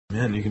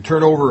Amen. You can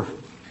turn over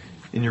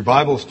in your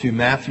Bibles to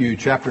Matthew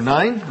chapter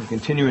 9. We're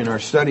continuing our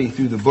study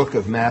through the book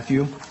of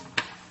Matthew.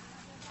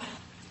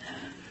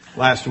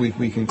 Last week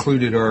we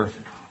concluded our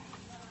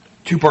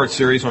two-part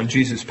series on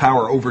Jesus'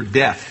 power over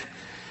death.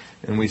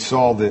 And we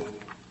saw that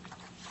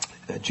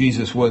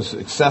Jesus was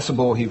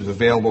accessible, He was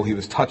available, He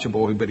was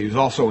touchable, but He was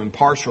also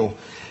impartial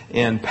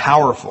and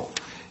powerful.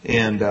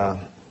 And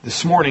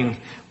this morning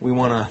we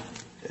want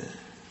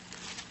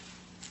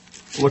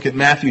to look at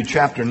Matthew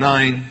chapter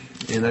 9.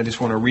 And I just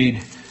want to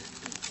read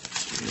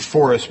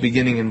for us,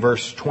 beginning in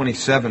verse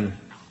 27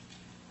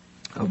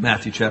 of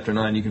Matthew chapter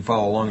 9. You can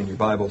follow along in your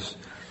Bibles.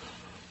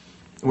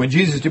 When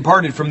Jesus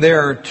departed from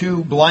there,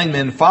 two blind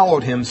men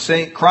followed him,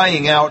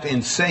 crying out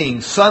and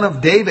saying, "Son of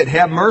David,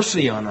 have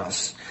mercy on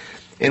us."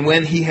 And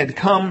when he had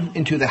come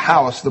into the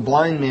house, the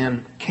blind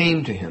man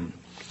came to him.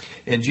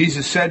 And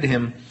Jesus said to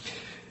him,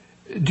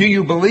 "Do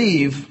you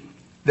believe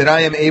that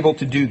I am able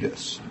to do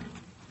this?"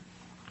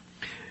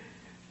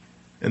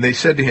 And they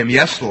said to him,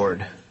 "Yes,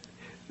 Lord."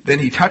 Then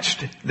he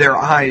touched their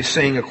eyes,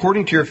 saying,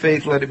 "According to your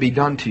faith, let it be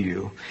done to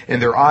you."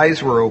 And their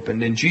eyes were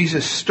opened. And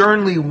Jesus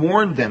sternly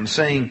warned them,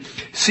 saying,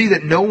 "See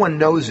that no one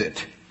knows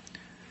it."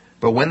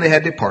 But when they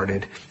had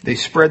departed, they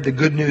spread the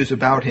good news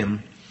about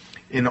him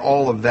in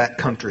all of that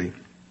country.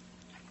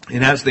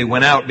 And as they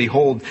went out,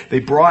 behold, they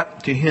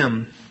brought to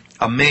him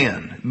a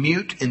man,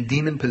 mute and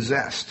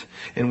demon-possessed.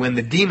 And when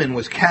the demon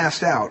was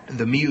cast out,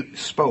 the mute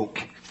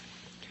spoke.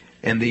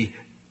 And the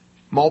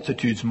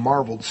multitudes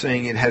marveled,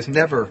 saying,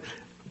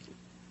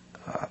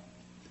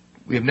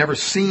 we have never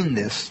seen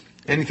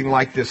anything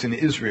like this in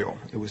Israel.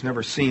 It was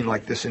never seen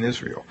like this in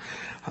Israel.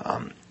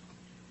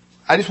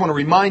 I just want to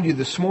remind you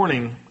this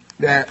morning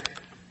that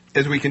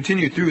as we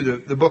continue through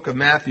the book of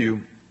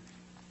Matthew,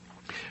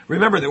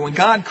 remember that when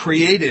God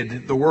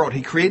created the world,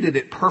 He created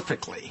it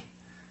perfectly.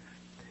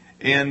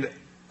 And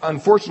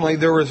unfortunately,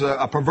 there was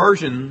a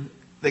perversion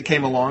that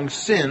came along,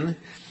 sin,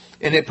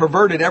 and it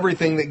perverted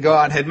everything that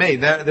God had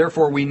made.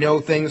 Therefore, we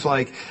know things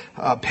like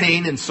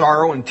pain and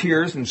sorrow and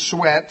tears and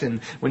sweat.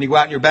 And when you go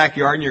out in your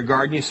backyard and your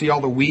garden, you see all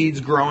the weeds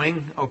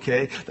growing.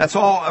 Okay, that's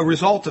all a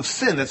result of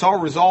sin. That's all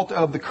a result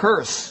of the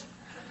curse.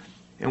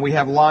 And we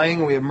have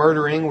lying, we have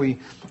murdering.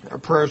 Our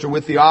prayers are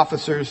with the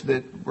officers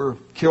that were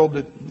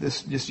killed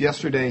just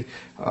yesterday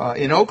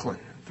in Oakland.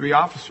 3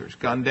 officers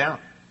gunned down.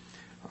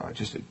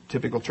 Just a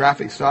typical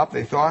traffic stop,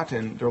 they thought,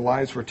 and their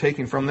lives were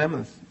taken from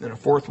them. And a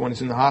 4th one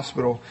is in the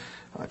hospital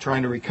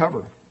trying to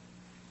recover.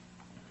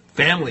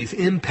 Families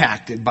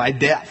impacted by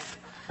death.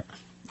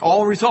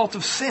 All a result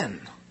of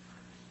sin.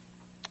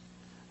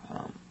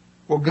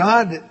 Well,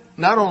 God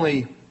not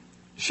only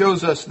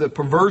shows us the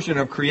perversion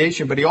of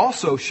creation, but He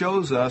also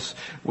shows us,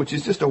 which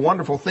is just a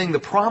wonderful thing, the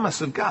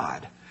promise of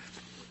God.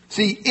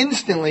 See,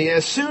 instantly,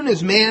 as soon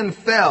as man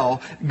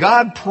fell,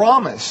 God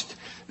promised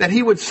that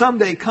He would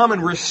someday come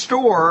and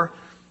restore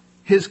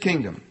His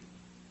kingdom.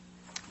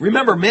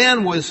 Remember,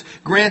 man was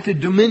granted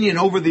dominion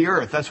over the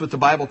earth. That's what the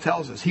Bible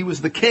tells us. He was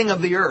the king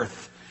of the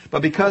earth.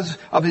 But because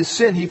of his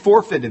sin, he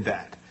forfeited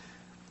that.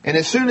 And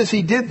as soon as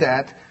he did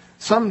that,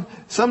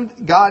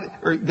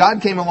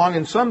 God came along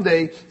and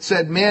someday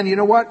said, "Man, you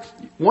know what?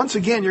 Once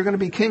again, you're going to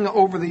be king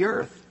over the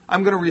earth.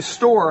 I'm going to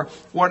restore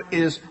what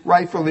is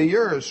rightfully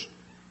yours."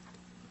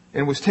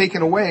 And was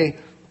taken away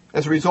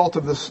as a result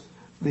of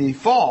the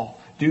fall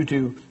due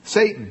to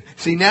Satan.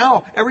 See,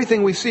 now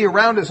everything we see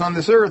around us on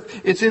this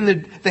earth, it's in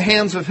the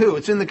hands of who?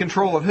 It's in the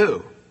control of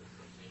who?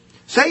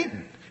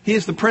 Satan. He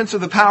is the prince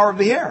of the power of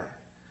the air.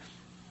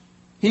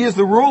 He is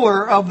the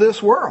ruler of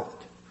this world.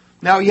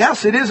 Now,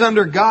 yes, it is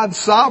under God's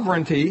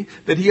sovereignty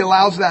that He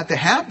allows that to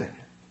happen.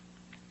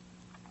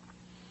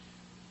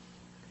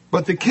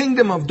 But the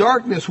kingdom of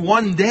darkness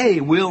one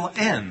day will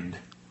end.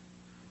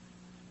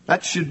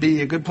 That should be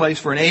a good place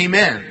for an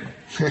amen.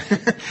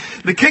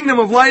 The kingdom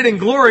of light and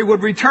glory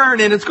would return,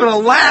 and it's going to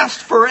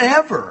last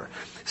forever.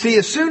 See,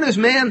 as soon as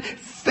man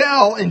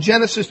fell in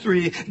Genesis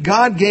 3,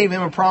 God gave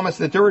him a promise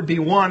that there would be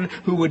one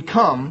who would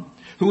come,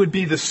 who would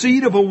be the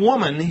seed of a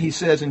woman, He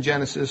says in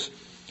Genesis,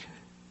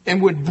 and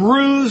would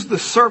bruise the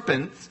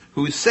serpent,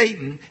 who is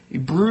Satan. He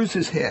bruised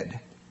his head.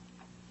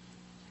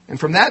 And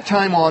from that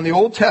time on, the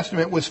Old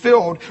Testament was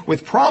filled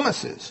with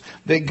promises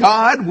that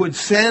God would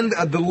send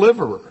a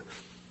deliverer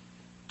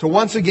to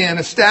once again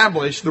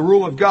establish the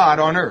rule of God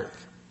on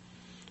earth.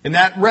 And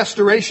that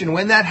restoration,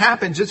 when that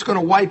happens, it's going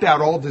to wipe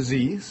out all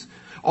disease,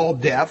 all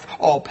death,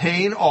 all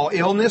pain, all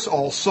illness,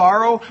 all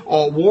sorrow,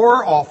 all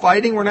war, all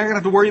fighting. We're not going to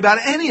have to worry about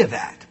any of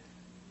that.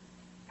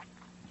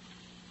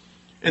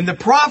 And the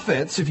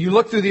prophets, if you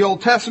look through the Old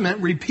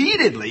Testament,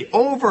 repeatedly,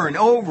 over and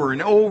over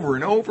and over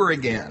and over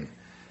again,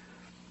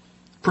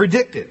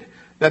 predicted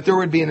that there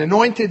would be an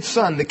anointed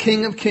son, the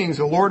King of Kings,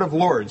 the Lord of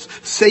Lords,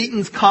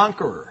 Satan's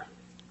conqueror,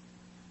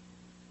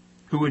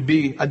 who would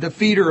be a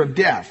defeater of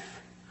death,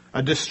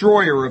 a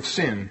destroyer of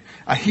sin,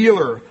 a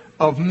healer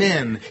of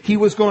men. He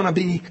was going to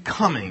be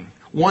coming.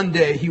 One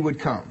day He would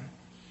come.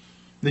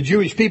 The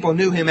Jewish people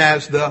knew Him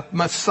as the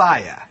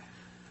Messiah,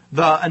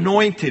 the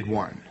anointed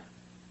one,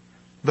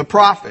 the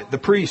prophet, the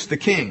priest, the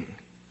king.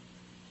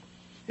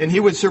 And He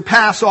would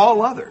surpass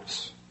all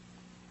others.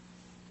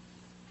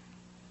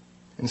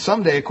 And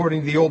someday,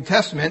 according to the Old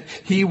Testament,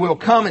 He will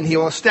come and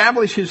He'll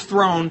establish His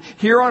throne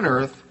here on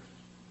earth.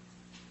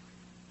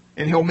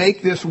 And He'll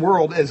make this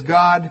world as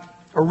God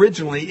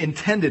originally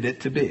intended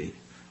it to be.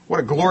 What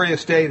a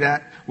glorious day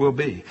that will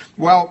be.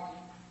 Well,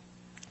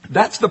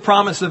 that's the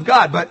promise of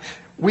God. But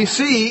we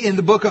see in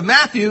the book of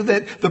Matthew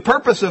that the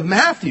purpose of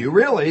Matthew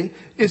really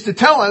is to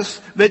tell us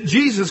that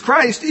Jesus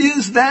Christ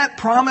is that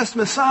promised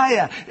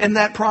Messiah and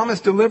that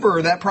promised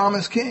deliverer, that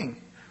promised King.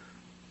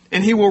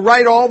 And He will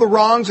right all the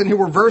wrongs, and He'll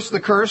reverse the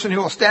curse, and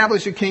He'll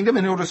establish a kingdom,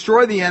 and He'll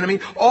destroy the enemy.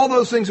 All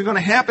those things are going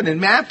to happen. And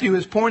Matthew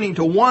is pointing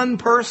to one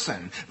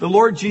person, the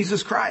Lord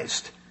Jesus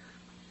Christ.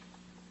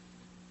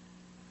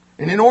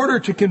 And in order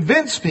to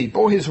convince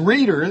people, His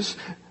readers,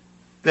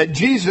 that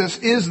Jesus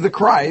is the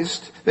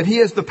Christ, that He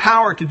has the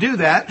power to do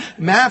that,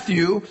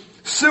 Matthew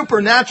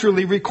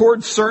supernaturally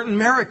records certain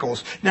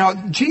miracles. Now,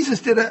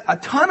 Jesus did a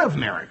ton of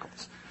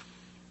miracles.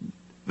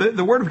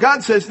 The Word of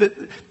God says that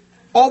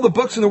all the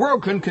books in the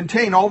world couldn't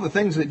contain all the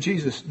things that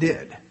Jesus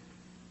did.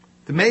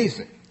 It's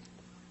amazing.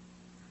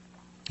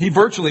 He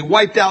virtually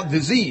wiped out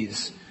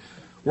disease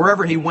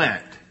wherever He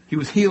went. He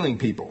was healing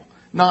people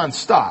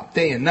nonstop,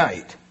 day and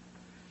night.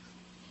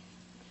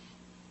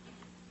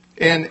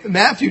 And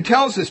Matthew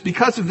tells us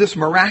because of this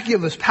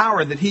miraculous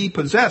power that He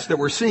possessed that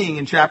we're seeing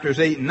in chapters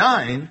 8 and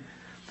 9,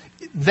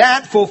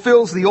 that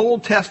fulfills the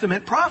Old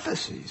Testament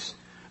prophecies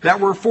that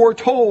were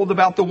foretold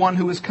about the one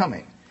who is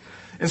coming.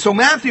 And so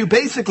Matthew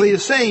basically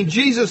is saying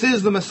Jesus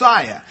is the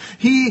Messiah.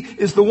 He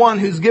is the one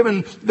who's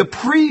given the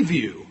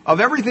preview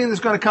of everything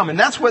that's going to come. And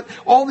that's what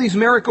all these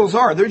miracles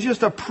are. They're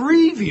just a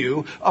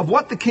preview of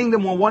what the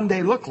kingdom will one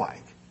day look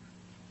like.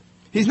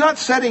 He's not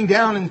setting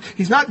down and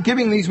He's not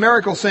giving these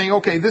miracles saying,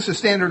 okay, this is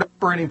standard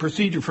operating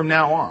procedure from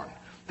now on.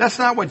 That's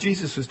not what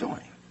Jesus was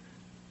doing.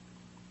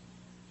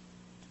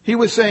 He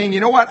was saying, you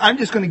know what? I'm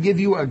just going to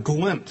give you a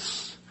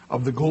glimpse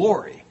of the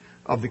glory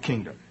of the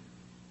kingdom.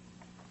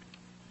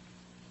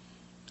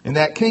 And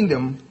that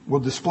kingdom will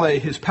display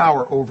His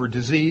power over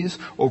disease,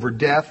 over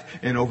death,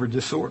 and over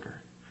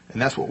disorder.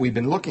 And that's what we've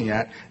been looking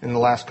at in the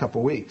last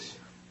couple weeks.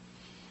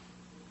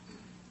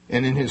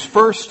 And in His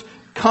first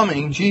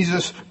coming,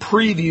 Jesus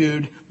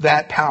previewed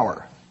that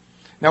power.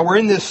 Now we're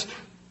in this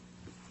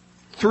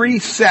 3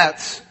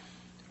 sets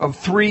of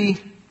 3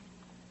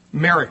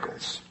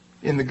 miracles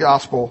in the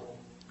Gospel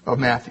of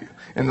Matthew.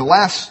 And the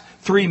last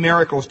 3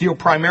 miracles deal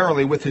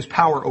primarily with His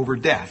power over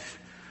death.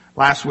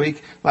 Last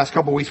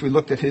couple of weeks, we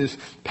looked at His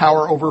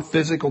power over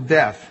physical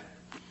death.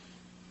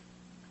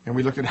 And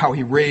we looked at how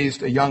He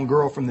raised a young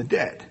girl from the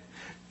dead.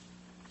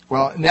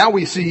 Well, now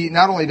we see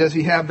not only does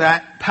He have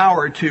that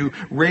power to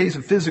raise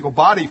a physical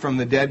body from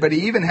the dead, but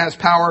He even has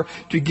power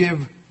to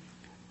give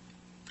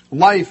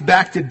life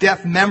back to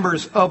deaf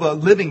members of a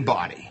living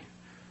body.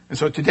 And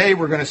so today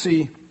we're going to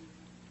see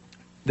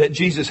that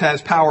Jesus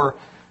has power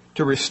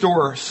to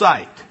restore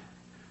sight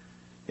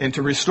and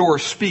to restore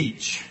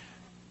speech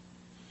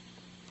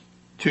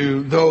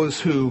to those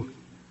who,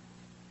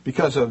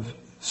 because of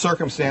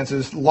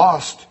circumstances,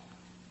 lost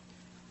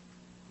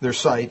their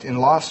sight and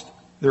lost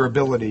their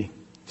ability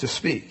to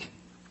speak.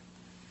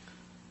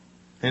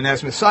 And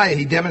as Messiah,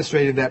 He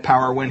demonstrated that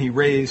power when He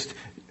raised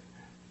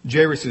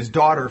Jairus'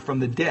 daughter from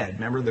the dead.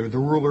 Remember, the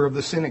ruler of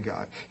the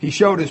synagogue. He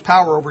showed His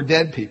power over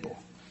dead people.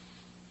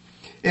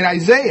 In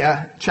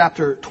Isaiah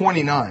chapter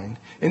 29,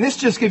 and this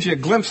just gives you a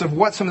glimpse of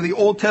what some of the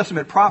Old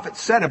Testament prophets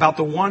said about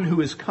the one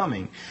who is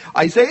coming.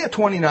 Isaiah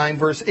 29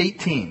 verse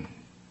 18.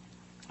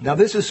 Now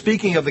this is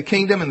speaking of the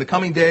kingdom and the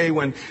coming day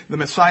when the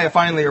Messiah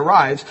finally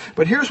arrives.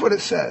 But here's what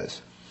it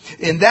says.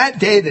 In that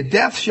day the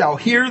deaf shall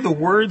hear the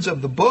words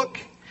of the book,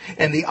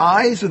 and the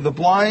eyes of the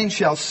blind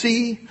shall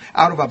see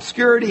out of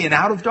obscurity and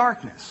out of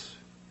darkness.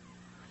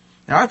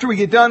 Now after we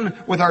get done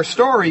with our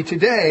story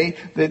today,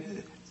 that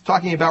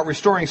talking about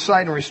restoring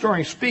sight and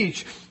restoring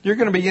speech, you're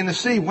going to begin to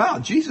see, wow,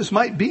 Jesus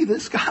might be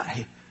this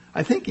guy.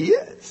 I think He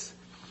is.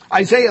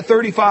 Isaiah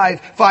 35,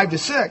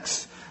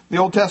 5-6, the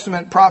Old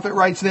Testament prophet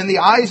writes, Then the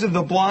eyes of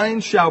the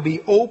blind shall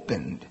be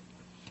opened,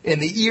 and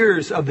the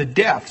ears of the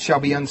deaf shall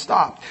be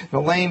unstopped.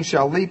 The lame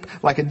shall leap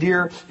like a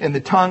deer, and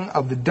the tongue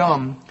of the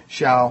dumb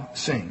shall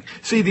sing.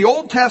 See, the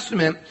Old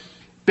Testament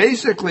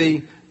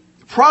basically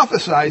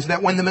prophesies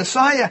that when the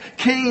Messiah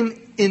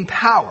came in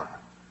power,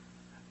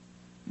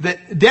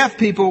 that deaf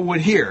people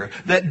would hear,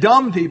 that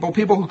dumb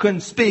people who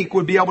couldn't speak,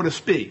 would be able to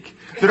speak,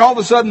 that all of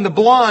a sudden the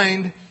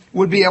blind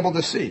would be able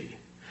to see.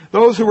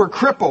 Those who were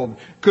crippled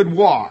could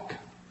walk.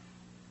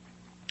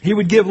 He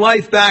would give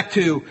life back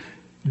to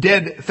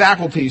dead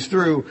faculties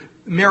through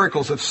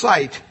miracles of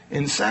sight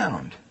and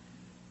sound.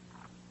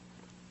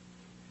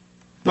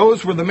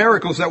 Those were the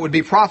miracles that would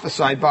be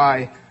prophesied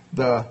by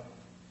the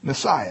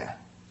Messiah.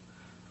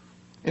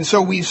 And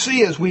so we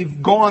see as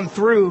we've gone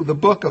through the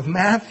book of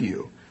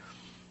Matthew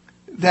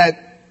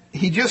that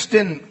He just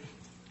didn't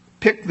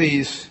pick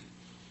these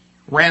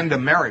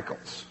random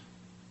miracles.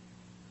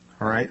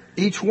 All right?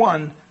 Each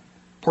one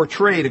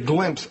portrayed a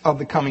glimpse of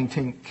the coming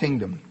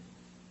kingdom.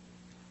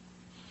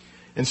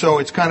 And so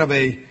it's kind of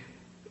a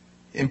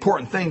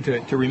important thing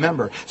to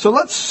remember. So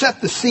let's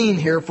set the scene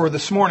here for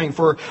this morning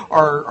for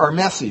our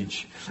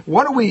message.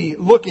 What are we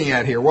looking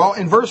at here? Well,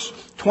 in verse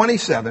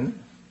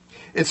 27,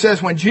 it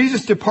says, when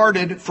Jesus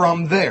departed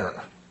from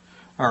there.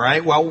 All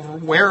right, well,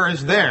 where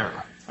is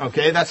there?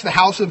 Okay, that's the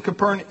house of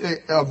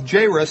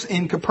Jairus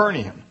in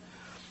Capernaum.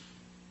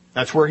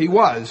 That's where he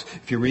was.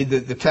 If you read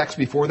the text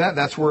before that,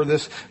 that's where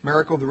this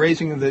miracle, the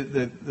raising of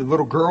the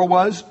little girl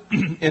was.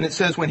 And it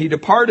says when he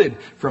departed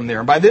from there.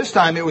 And by this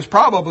time, it was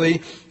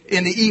probably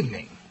in the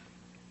evening.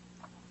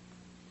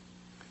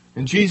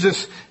 And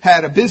Jesus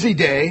had a busy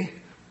day.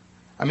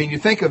 I mean, you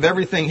think of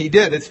everything he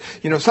did. It's,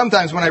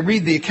 sometimes when I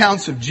read the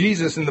accounts of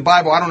Jesus in the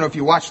Bible, I don't know if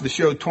you watch the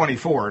show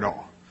 24 at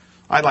all.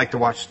 I like to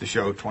watch the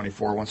show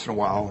 24 once in a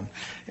while.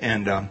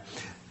 And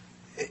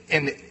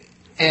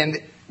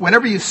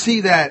whenever you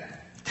see that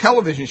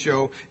television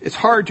show, it's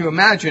hard to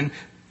imagine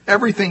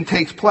everything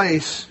takes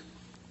place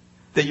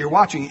that you're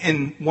watching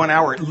in 1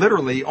 hour,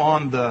 literally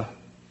in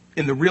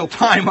the real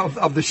time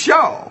of the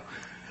show.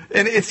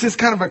 And it's just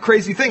kind of a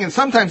crazy thing. And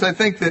sometimes I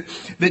think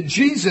that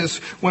Jesus,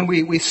 when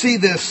we see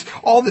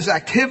all this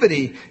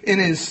activity in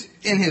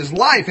his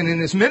life and in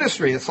his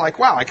ministry, it's like,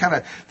 wow, I kind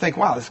of think,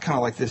 wow, this is kind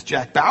of like this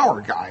Jack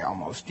Bauer guy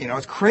almost.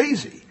 It's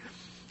crazy.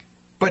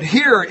 But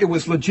here it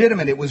was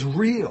legitimate. It was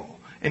real.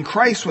 And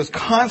Christ was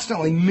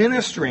constantly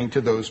ministering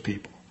to those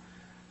people.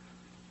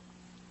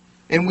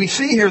 And we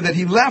see here that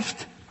he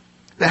left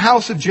the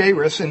house of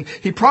Jairus, and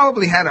he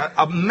probably had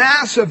a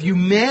mass of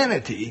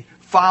humanity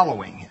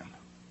following him.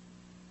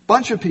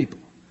 Bunch of people.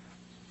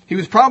 He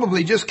was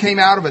probably just came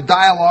out of a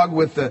dialogue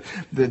with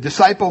the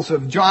disciples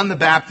of John the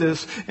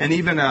Baptist, and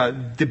even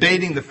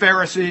debating the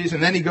Pharisees.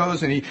 And then he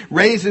goes and he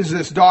raises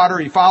this daughter.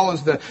 He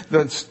follows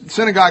the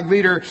synagogue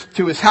leader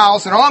to his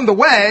house, and on the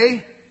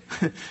way,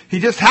 he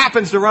just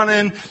happens to run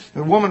in.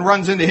 The woman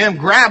runs into him,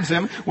 grabs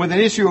him with an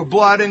issue of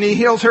blood, and he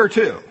heals her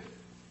too.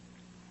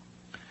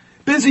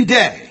 Busy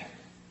day.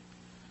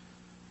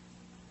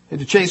 He had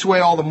to chase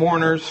away all the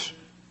mourners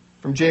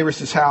from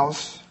Jairus'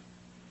 house.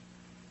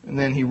 And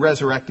then he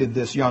resurrected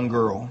this young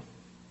girl.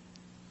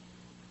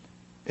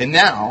 And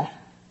now,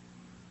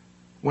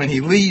 when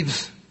he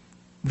leaves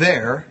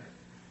there,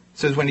 it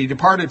says when he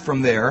departed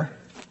from there,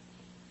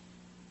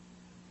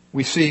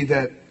 we see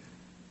that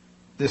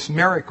this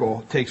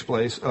miracle takes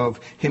place of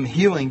him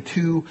healing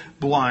 2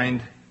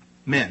 blind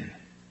men.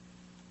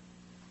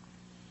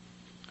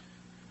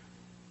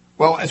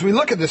 Well, as we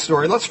look at this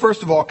story, let's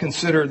first of all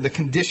consider the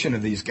condition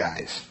of these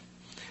guys.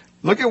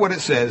 Look at what it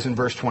says in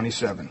verse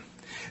 27.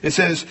 It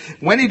says,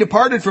 when he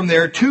departed from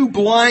there, 2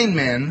 blind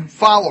men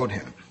followed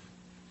him.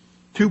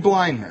 2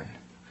 blind men.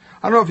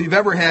 I don't know if you've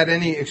ever had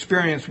any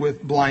experience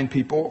with blind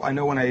people. I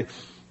know when I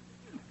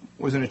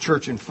was in a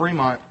church in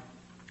Fremont,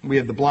 we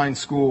had the blind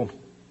school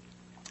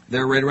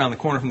there right around the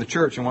corner from the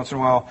church. And once in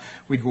a while,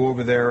 we'd go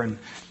over there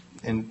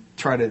and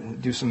try to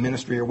do some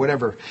ministry or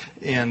whatever.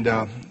 And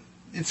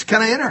it's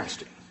kind of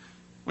interesting.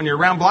 When you're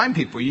around blind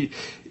people,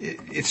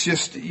 it's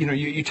just,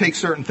 you take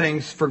certain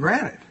things for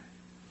granted.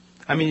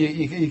 I mean,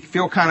 you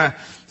feel kind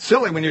of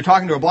silly when you're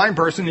talking to a blind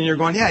person and you're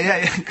going,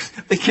 yeah,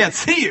 they can't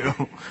see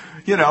you,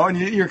 and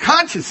you're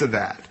conscious of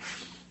that.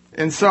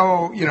 And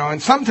so,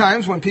 and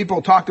sometimes when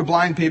people talk to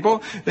blind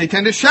people, they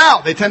tend to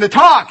shout, they tend to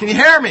talk, can you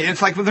hear me?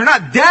 It's like, well, they're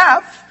not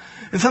deaf.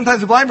 And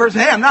sometimes the blind person,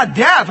 hey, I'm not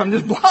deaf, I'm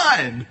just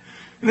blind.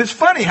 And it's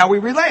funny how we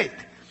relate.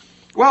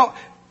 Well,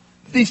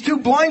 these 2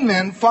 blind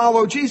men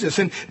follow Jesus,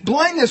 and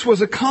blindness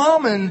was a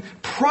common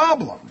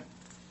problem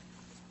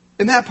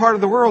in that part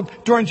of the world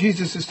during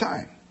Jesus'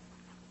 time.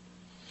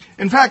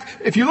 In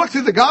fact, if you look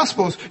through the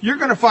Gospels, you're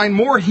going to find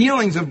more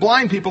healings of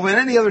blind people than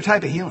any other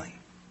type of healing.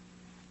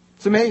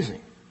 It's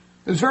amazing.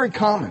 It was very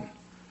common.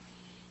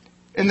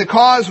 And the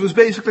cause was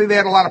basically they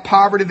had a lot of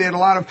poverty, they had a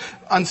lot of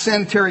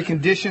unsanitary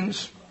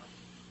conditions.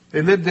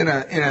 They lived in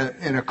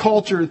a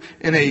culture,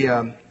 in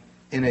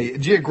a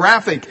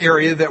geographic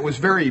area that was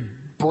very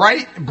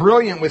bright,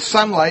 brilliant with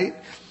sunlight,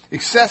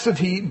 excessive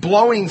heat,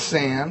 blowing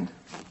sand.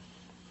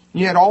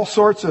 You had all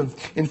sorts of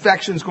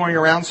infections going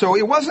around. So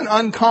it wasn't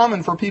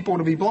uncommon for people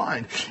to be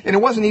blind. And it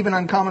wasn't even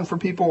uncommon for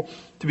people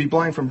to be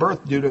blind from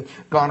birth due to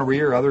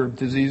gonorrhea or other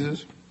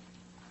diseases.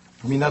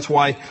 I mean, that's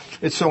why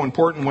it's so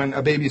important when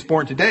a baby's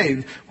born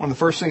today, one of the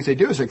first things they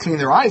do is they clean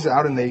their eyes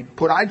out and they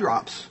put eye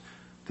drops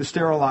to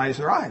sterilize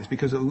their eyes.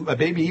 Because a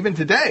baby, even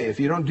today, if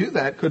you don't do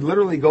that, could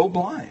literally go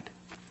blind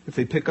if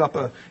they pick up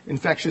an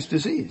infectious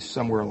disease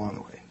somewhere along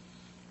the way.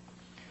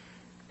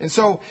 And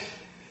so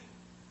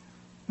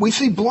we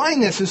see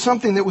blindness as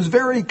something that was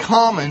very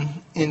common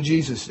in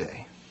Jesus'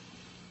 day.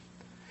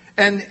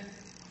 And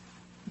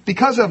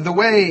because of the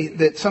way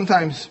that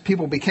sometimes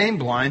people became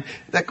blind,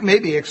 that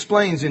maybe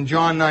explains in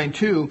John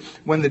 9:2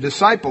 when the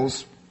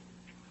disciples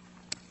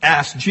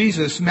asked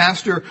Jesus,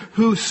 Master,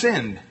 who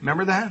sinned?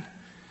 Remember that?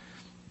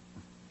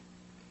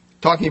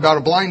 Talking about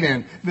a blind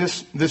man.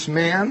 This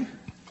man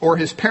or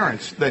his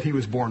parents that he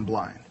was born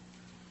blind.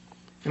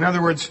 In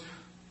other words,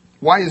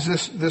 why is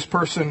this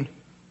person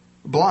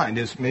blind?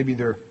 Is maybe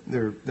their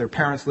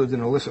parents lived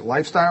an illicit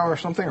lifestyle or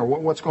something? Or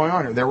what's going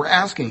on here? They were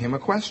asking him a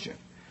question.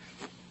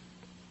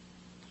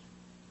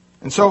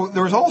 And so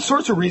there was all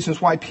sorts of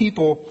reasons why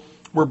people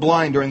were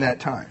blind during that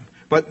time.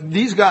 But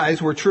these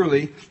guys were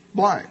truly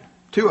blind.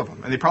 2 of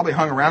them. And they probably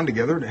hung around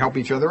together to help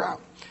each other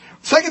out.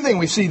 Second thing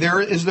we see there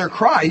is their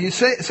cry. It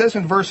says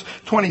in verse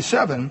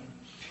 27,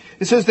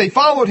 it says they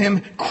followed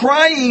him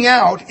crying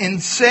out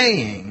and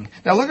saying,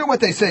 now look at what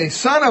they say,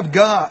 Son of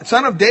God,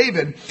 Son of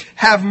David,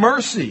 have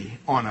mercy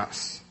on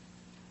us.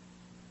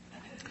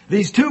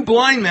 These 2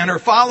 blind men are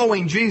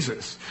following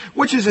Jesus,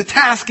 which is a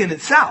task in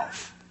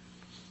itself.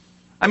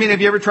 I mean,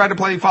 have you ever tried to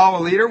play follow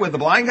a leader with a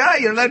blind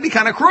guy? That'd be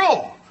kind of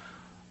cruel.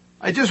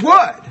 I just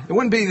would. It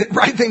wouldn't be the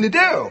right thing to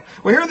do.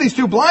 Well, here are these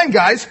 2 blind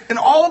guys and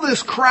all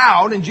this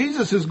crowd, and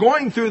Jesus is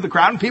going through the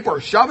crowd, and people are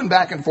shoving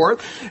back and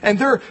forth, and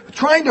they're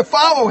trying to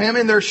follow him,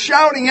 and they're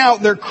shouting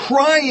out, they're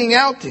crying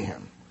out to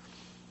him.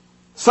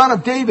 Son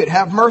of David,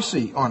 have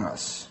mercy on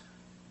us.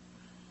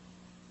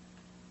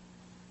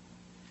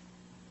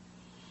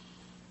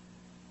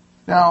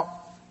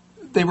 Now,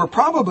 they were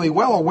probably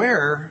well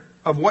aware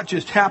of what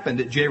just happened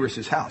at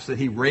Jairus' house, that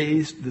he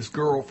raised this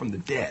girl from the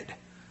dead.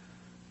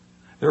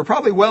 They were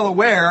probably well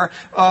aware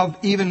of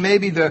even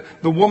maybe the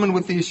woman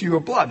with the issue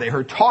of blood. They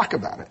heard talk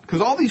about it because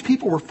all these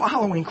people were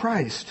following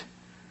Christ.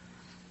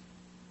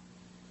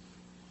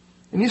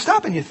 And you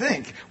stop and you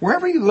think,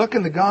 wherever you look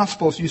in the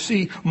Gospels, you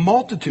see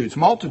multitudes.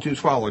 Multitudes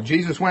followed.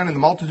 Jesus went and the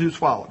multitudes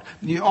followed.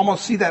 You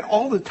almost see that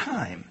all the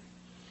time.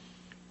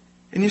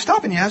 And you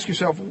stop and you ask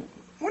yourself,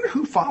 I wonder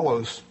who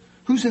follows,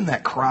 who's in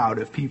that crowd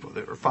of people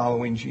that are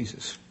following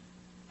Jesus?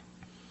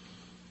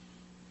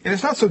 And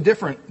it's not so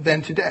different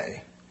than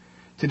today.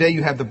 Today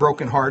you have the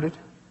brokenhearted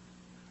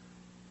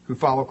who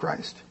follow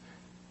Christ.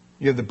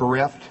 You have the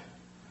bereft.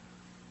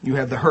 You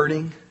have the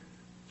hurting.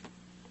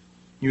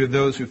 You have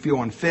those who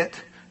feel unfit,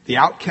 the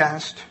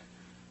outcast,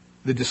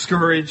 the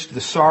discouraged,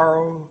 the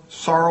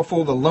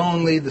sorrowful, the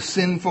lonely, the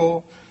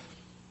sinful,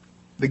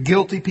 the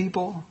guilty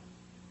people.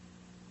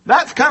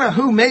 That's kind of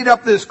who made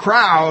up this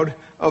crowd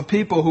of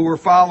people who were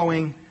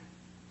following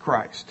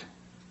Christ.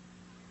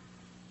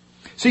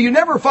 So you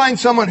never find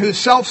someone who's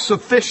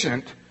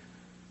self-sufficient,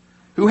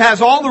 who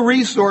has all the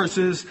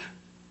resources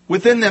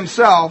within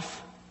themselves,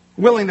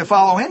 willing to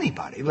follow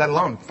anybody, let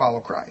alone follow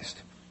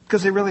Christ.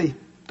 Because they really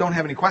don't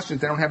have any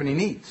questions. They don't have any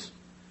needs.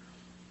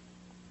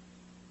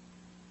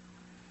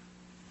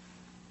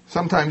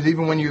 Sometimes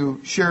even when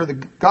you share the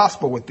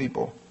gospel with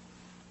people,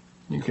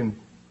 you can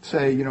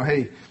say,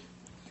 hey,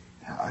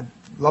 I'd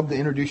love to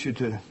introduce you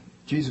to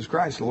Jesus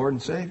Christ, the Lord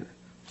and Savior.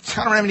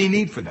 I don't have any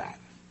need for that.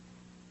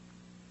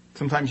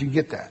 Sometimes you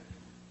get that.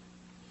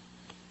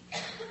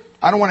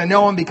 I don't want to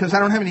know him because I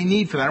don't have any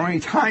need for that. I don't have any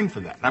time for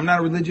that. I'm not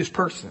a religious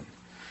person.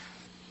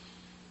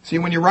 See,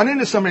 when you run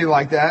into somebody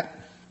like that,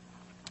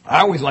 I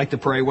always like to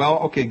pray, well,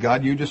 okay,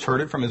 God, you just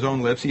heard it from his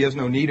own lips. He has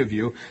no need of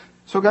you.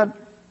 So God,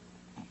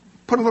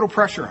 put a little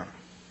pressure on him.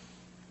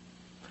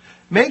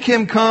 Make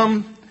him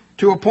come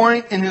to a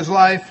point in his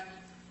life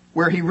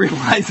where he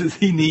realizes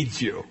he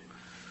needs you.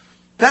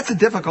 That's a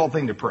difficult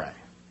thing to pray.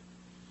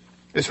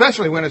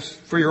 Especially when it's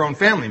for your own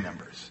family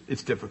members.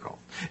 It's difficult.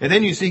 And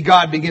then you see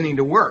God beginning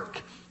to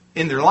work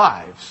in their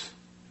lives.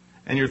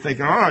 And you're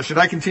thinking, should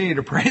I continue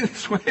to pray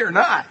this way or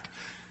not?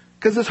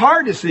 Because it's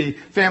hard to see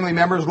family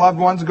members, loved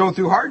ones go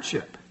through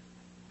hardship.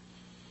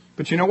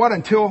 But you know what?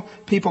 Until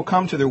people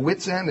come to their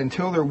wits' end,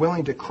 until they're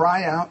willing to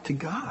cry out to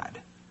God,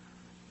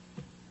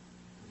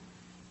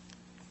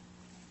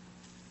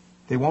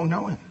 they won't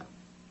know him.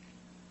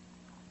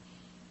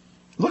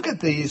 Look at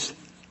these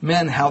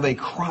men, how they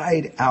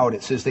cried out.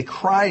 It says they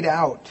cried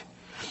out.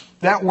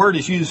 That word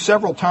is used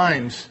several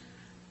times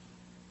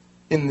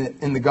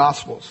in the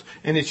Gospels.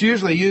 And it's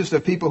usually used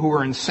of people who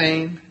are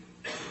insane.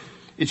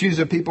 It's used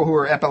of people who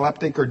are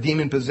epileptic or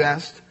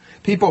demon-possessed.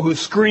 People who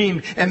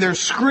scream, and their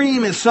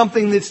scream is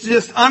something that's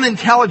just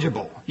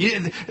unintelligible.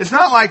 It's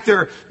not like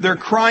they're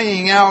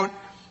crying out,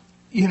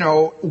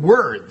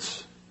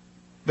 words.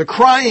 The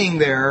crying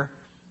there,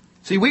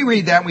 see, we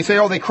read that and we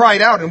say, they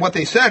cried out, and what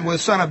they said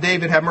was, Son of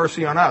David, have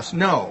mercy on us.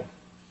 No.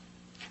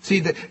 See,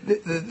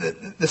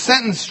 the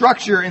sentence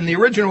structure in the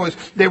original was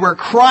they were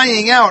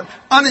crying out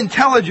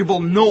unintelligible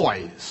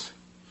noise.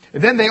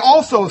 And then they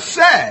also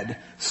said,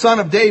 Son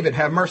of David,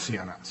 have mercy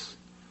on us.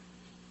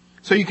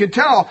 So you can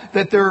tell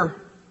that they're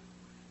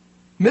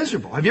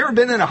miserable. Have you ever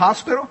been in a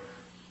hospital?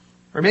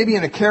 Or maybe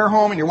in a care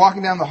home and you're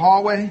walking down the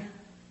hallway?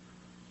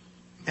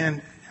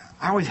 And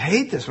I always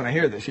hate this when I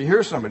hear this. You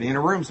hear somebody in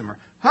a room somewhere,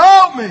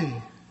 help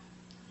me!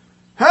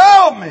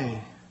 Help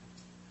me!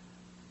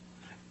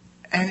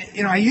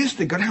 And, I used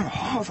to go down the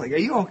hall. I was like, are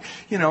you okay?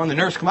 And the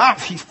nurse come out.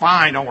 He's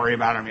fine. Don't worry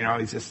about him.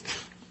 He just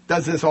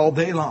does this all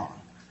day long.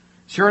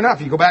 Sure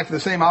enough, you go back to the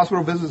same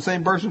hospital, visit the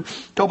same person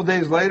a couple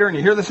days later, and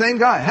you hear the same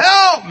guy,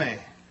 help me!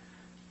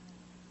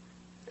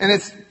 And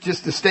it's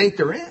just the state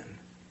they're in.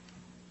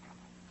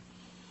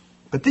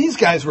 But these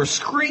guys were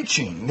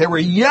screeching. They were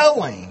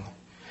yelling.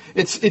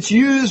 It's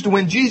used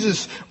when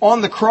Jesus,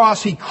 on the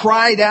cross, he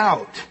cried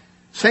out.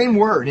 Same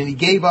word, and he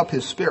gave up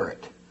his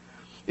spirit.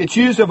 It's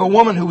used of a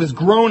woman who was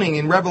groaning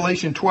in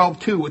Revelation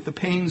 12:2 with the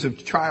pains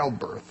of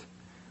childbirth.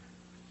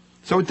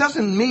 So it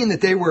doesn't mean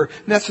that they were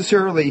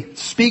necessarily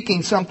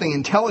speaking something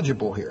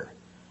intelligible here.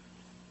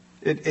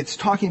 It's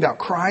talking about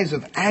cries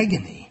of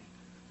agony.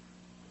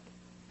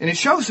 And it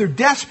shows their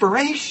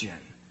desperation.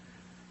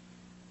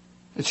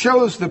 It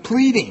shows the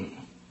pleading,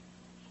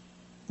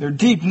 their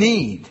deep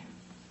need.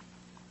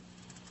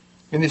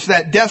 And it's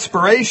that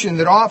desperation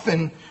that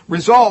often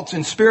results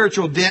in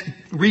spiritual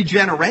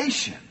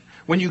regeneration.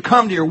 When you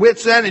come to your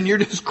wit's end and you're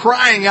just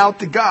crying out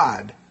to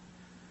God.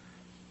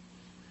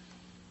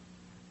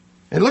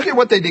 And look at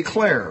what they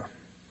declare.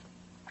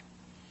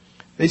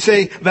 They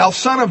say, "Thou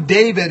Son of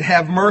David,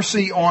 have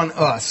mercy on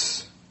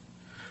us."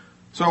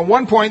 So at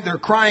one point they're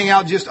crying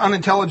out just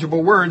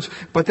unintelligible words,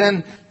 but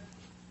then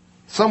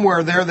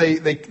somewhere there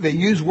they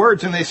use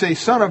words and they say,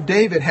 "Son of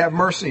David, have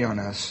mercy on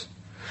us."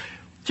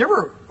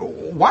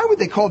 Why would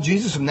they call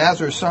Jesus of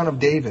Nazareth Son of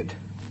David?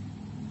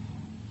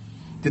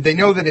 Did they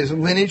know that his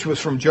lineage was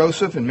from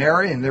Joseph and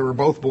Mary and they were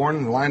both born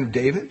in the line of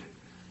David?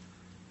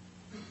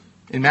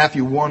 In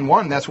Matthew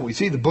 1:1, that's what we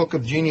see, the book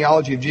of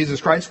genealogy of Jesus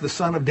Christ, the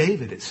Son of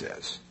David, it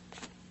says.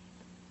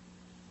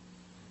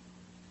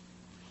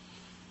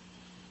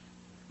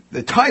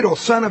 The title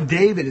Son of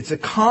David, it's a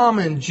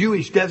common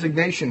Jewish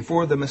designation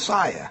for the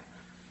Messiah.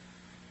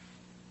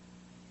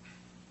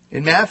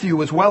 And Matthew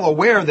was well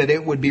aware that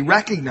it would be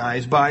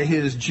recognized by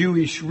his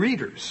Jewish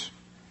readers.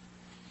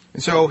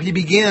 And so he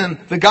began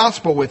the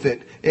gospel with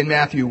it in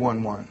Matthew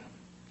 1:1.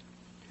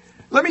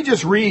 Let me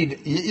just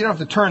read, you don't have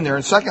to turn there,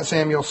 in 2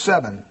 Samuel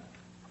 7.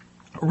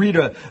 Read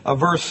a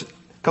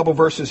couple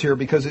verses here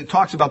because it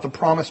talks about the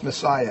promised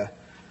Messiah.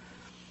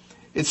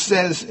 It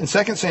says in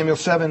 2 Samuel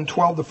 7,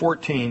 12 to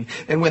 14,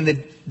 "And when the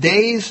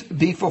days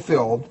be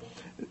fulfilled,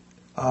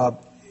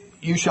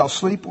 you shall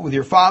sleep with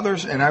your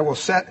fathers, and I will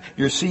set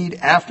your seed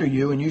after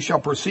you, and you shall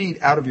proceed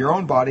out of your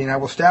own body, and I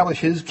will establish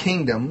his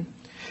kingdom,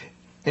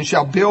 and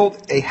shall build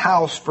a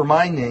house for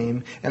my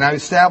name, and I will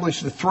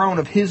establish the throne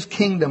of his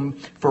kingdom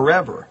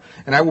forever.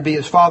 And I will be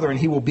his father, and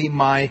he will be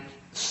my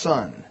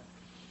son."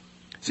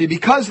 See,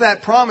 because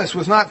that promise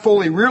was not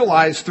fully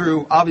realized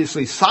through,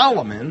 obviously,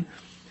 Solomon,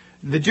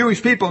 the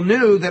Jewish people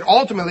knew that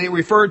ultimately it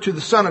referred to the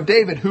Son of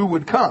David who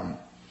would come.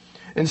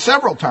 And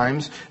several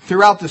times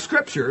throughout the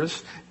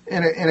Scriptures,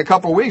 in a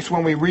couple of weeks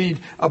when we read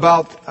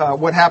about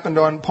what happened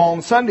on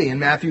Palm Sunday in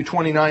Matthew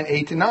 29,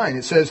 8 to 9,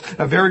 it says,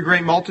 "A very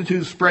great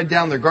multitude spread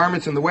down their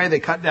garments in the way. They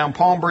cut down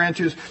palm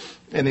branches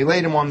and they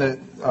laid them on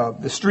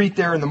the street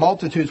there, and the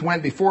multitudes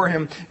went before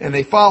him, and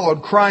they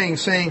followed, crying,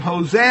 saying,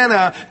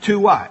 Hosanna to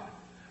what?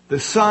 The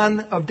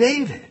Son of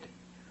David.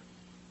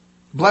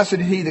 Blessed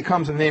is he that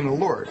comes in the name of the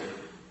Lord."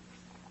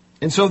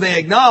 And so they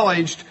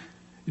acknowledged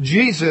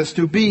Jesus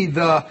to be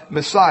the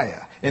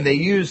Messiah. And they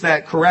used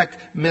that correct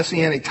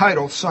messianic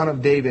title, Son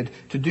of David,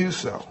 to do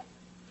so.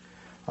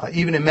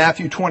 Even in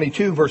Matthew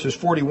 22, verses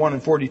 41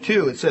 and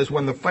 42, it says,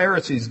 "When the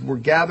Pharisees were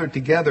gathered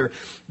together,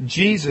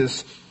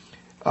 Jesus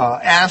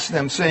asked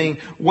them, saying,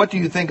 What do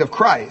you think of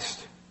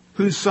Christ?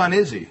 Whose son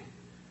is he?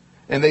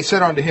 And they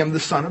said unto him, The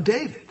Son of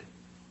David."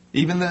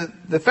 Even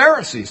the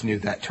Pharisees knew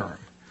that term.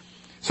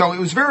 So it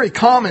was a very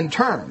common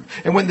term.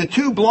 And when the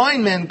two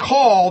blind men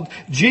called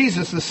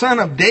Jesus the Son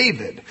of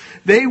David,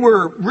 they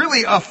were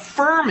really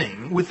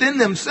affirming within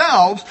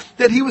themselves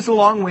that he was the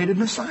long-awaited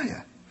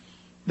Messiah.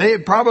 They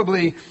had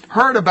probably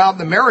heard about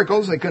the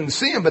miracles. They couldn't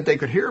see them, but they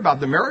could hear about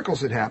the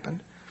miracles that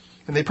happened.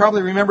 And they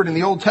probably remembered in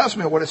the Old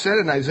Testament what it said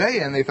in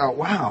Isaiah, and they thought,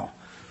 wow,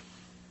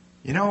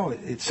 you know,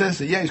 it says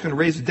that, he's going to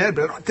raise the dead,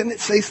 but didn't it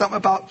say something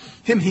about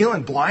him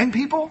healing blind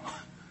people?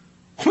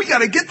 We got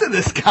to get to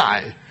this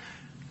guy.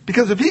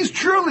 Because if he's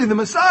truly the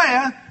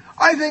Messiah,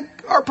 I think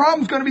our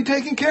problem's going to be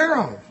taken care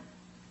of.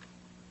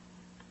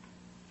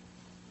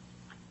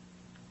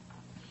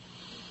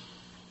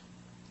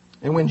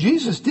 And when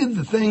Jesus did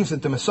the things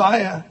that the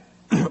Messiah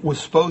was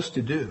supposed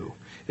to do,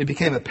 it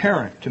became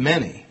apparent to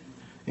many,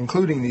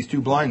 including these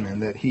two blind men,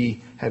 that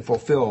he had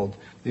fulfilled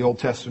the Old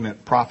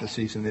Testament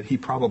prophecies and that he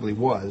probably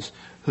was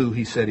who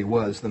he said he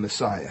was, the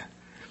Messiah.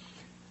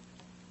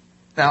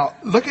 Now,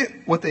 look at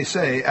what they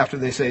say after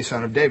they say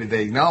Son of David.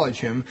 They acknowledge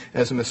him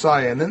as the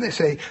Messiah, and then they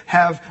say,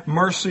 have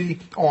mercy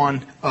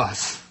on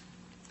us.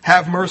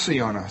 Have mercy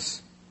on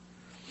us.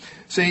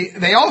 See,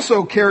 they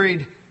also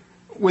carried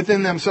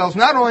within themselves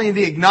not only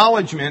the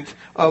acknowledgement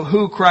of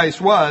who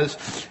Christ was,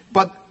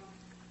 but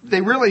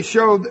they really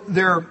showed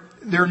their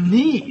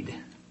need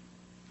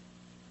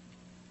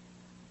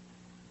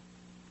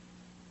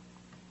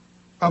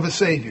of a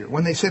Savior.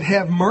 When they said,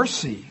 have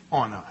mercy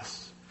on us.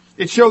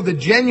 It showed the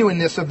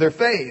genuineness of their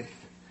faith.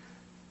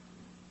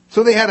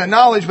 So they had a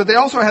knowledge, but they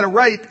also had a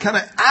right kind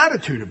of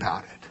attitude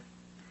about it.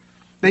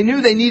 They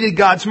knew they needed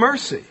God's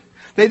mercy.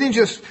 They didn't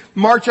just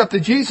march up to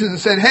Jesus and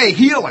said, hey,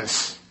 heal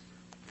us.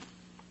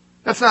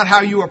 That's not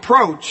how you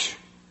approach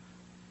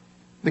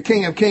the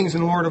King of Kings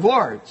and Lord of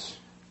Lords.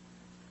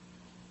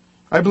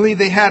 I believe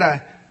they had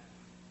a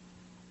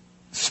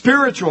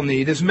spiritual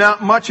need as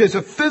much as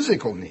a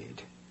physical need.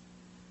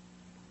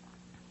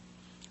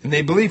 And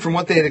they believed from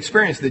what they had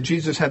experienced that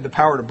Jesus had the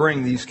power to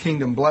bring these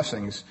kingdom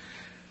blessings.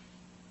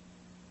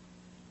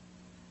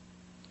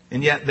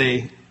 And yet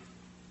they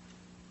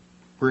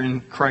were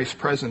in Christ's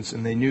presence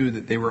and they knew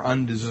that they were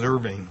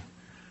undeserving.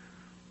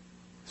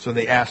 So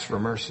they asked for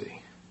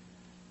mercy.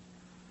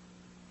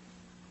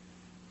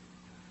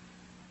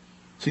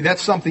 See,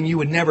 that's something you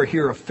would never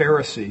hear a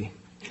Pharisee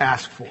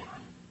ask for.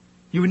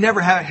 You would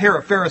never hear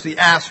a Pharisee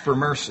ask for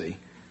mercy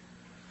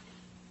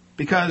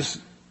because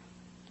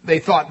they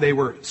thought they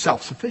were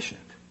self-sufficient.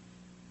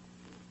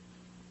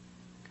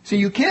 See,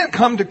 you can't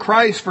come to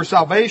Christ for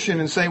salvation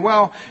and say,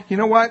 well, you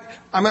know what?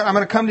 I'm going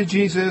to come to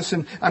Jesus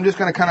and I'm just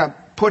going to kind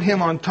of put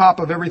Him on top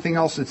of everything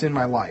else that's in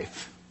my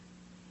life.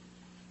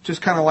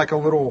 Just kind of like a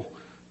little,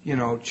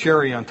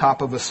 cherry on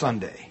top of a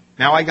sundae.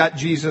 Now I got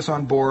Jesus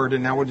on board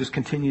and now we'll just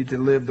continue to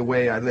live the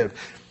way I live.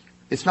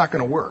 It's not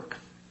going to work.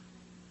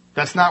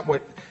 That's not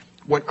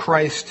what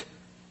Christ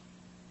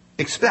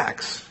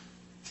expects.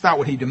 It's not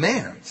what He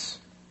demands.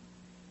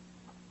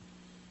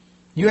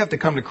 You have to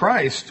come to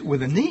Christ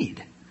with a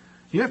need.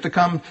 You have to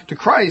come to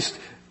Christ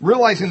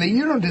realizing that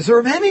you don't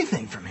deserve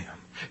anything from Him.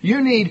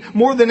 You need,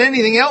 more than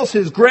anything else,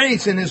 His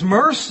grace and His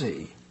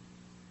mercy.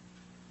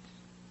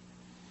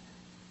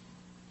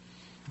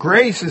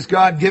 Grace is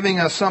God giving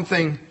us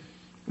something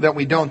that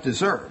we don't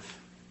deserve.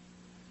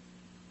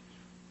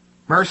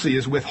 Mercy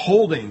is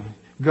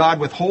God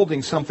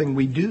withholding something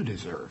we do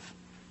deserve.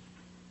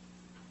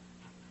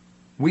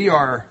 We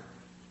are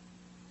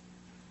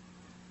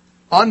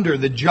under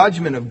the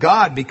judgment of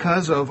God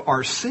because of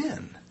our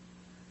sin.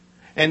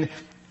 And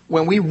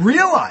when we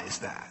realize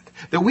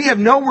that we have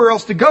nowhere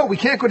else to go, we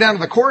can't go down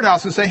to the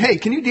courthouse and say, hey,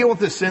 can you deal with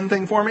this sin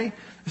thing for me?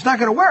 It's not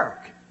going to work.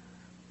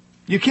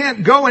 You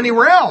can't go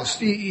anywhere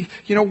else.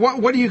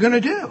 What are you going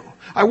to do?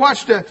 I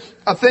watched a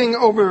thing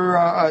over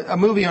a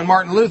movie on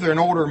Martin Luther, an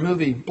older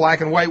movie, black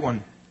and white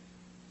one,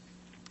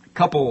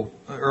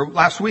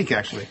 last week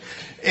actually.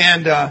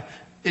 And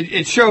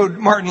it showed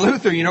Martin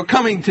Luther,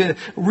 coming to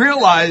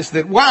realize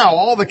that, wow,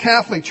 all the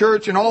Catholic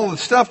Church and all the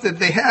stuff that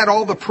they had,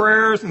 all the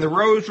prayers and the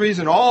rosaries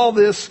and all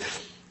this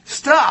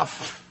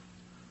stuff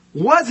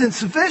wasn't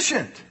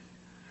sufficient.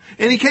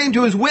 And he came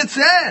to his wit's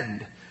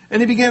end.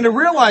 And he began to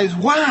realize,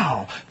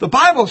 wow, the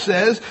Bible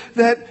says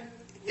that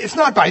it's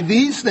not by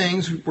these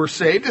things we're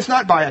saved. It's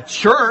not by a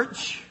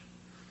church.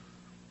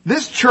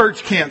 This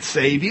church can't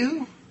save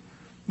you.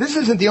 This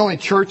isn't the only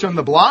church on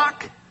the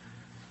block.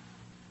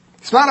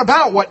 It's not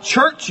about what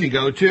church you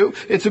go to.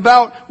 It's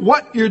about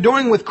what you're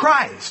doing with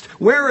Christ.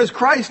 Where is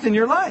Christ in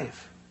your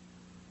life?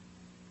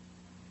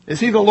 Is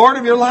He the Lord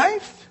of your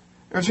life?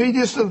 Or is He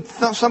just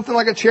something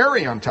like a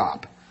cherry on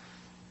top?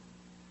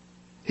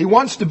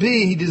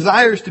 He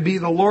desires to be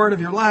the Lord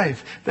of your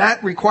life.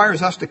 That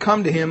requires us to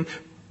come to Him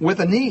with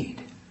a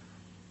need.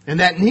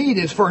 And that need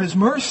is for His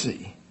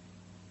mercy.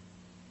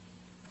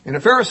 And a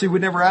Pharisee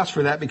would never ask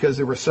for that because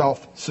they were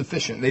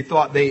self-sufficient. They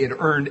thought they had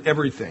earned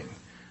everything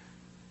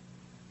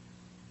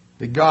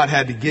that God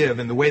had to give,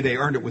 and the way they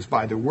earned it was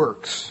by their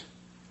works.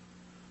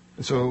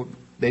 And so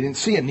they didn't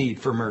see a need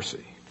for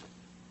mercy.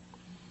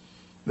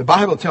 The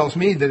Bible tells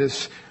me that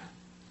it's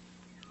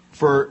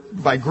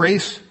by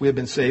grace we have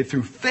been saved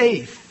through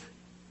faith.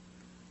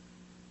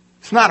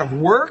 It's not of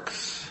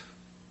works,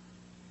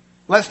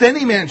 lest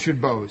any man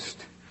should boast.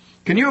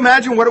 Can you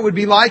imagine what it would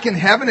be like in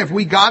heaven if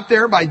we got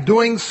there by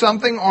doing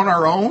something on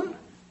our own?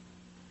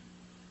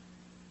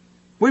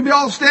 We'd be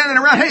all standing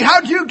around, hey,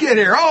 how'd you get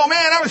here? Oh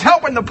man, I was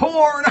helping the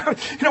poor.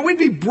 And we'd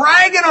be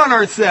bragging on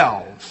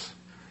ourselves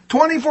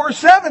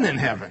 24/7 in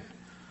heaven.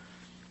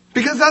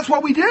 Because that's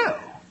what we do.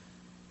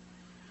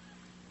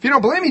 If you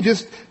don't believe me,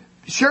 just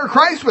share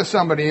Christ with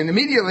somebody and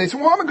immediately say,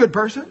 well, I'm a good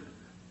person.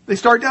 They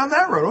start down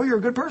that road. Oh, you're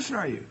a good person,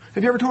 are you?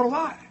 Have you ever told a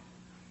lie?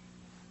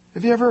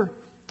 Have you ever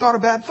thought a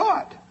bad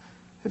thought?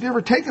 Have you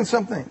ever taken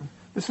something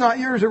that's not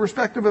yours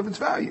irrespective of its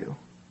value?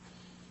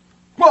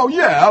 Well,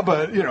 yeah,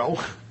 but,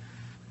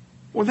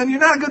 well, then you're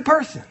not a good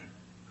person.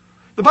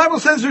 The Bible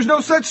says there's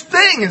no such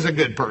thing as a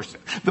good person.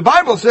 The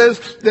Bible says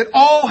that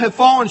all have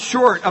fallen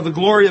short of the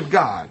glory of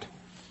God.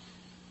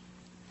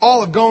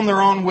 All have gone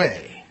their own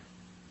way.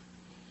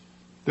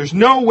 There's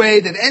no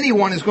way that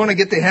anyone is going to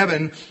get to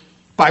heaven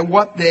by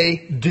what they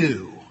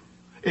do.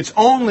 It's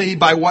only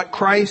by what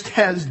Christ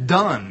has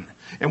done.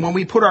 And when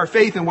we put our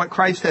faith in what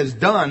Christ has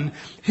done,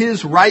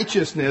 His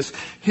righteousness,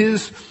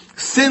 His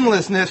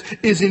sinlessness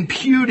is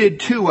imputed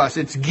to us.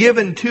 It's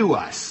given to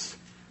us.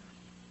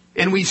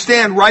 And we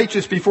stand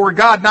righteous before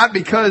God, not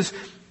because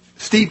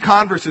Steve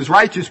Converse is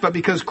righteous, but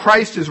because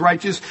Christ is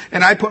righteous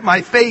and I put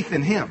my faith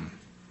in Him.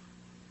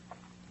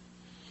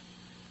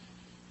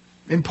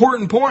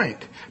 Important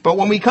point. But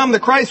when we come to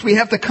Christ, we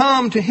have to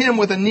come to Him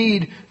with a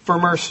need for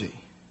mercy.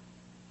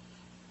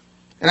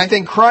 And I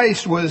think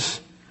Christ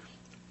was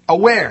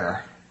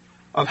aware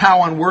of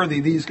how unworthy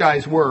these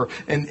guys were,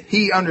 and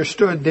He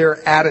understood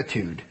their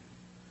attitude.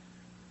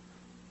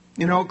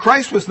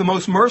 Christ was the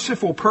most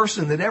merciful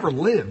person that ever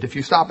lived, if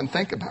you stop and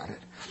think about it.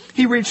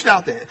 He reached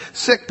out to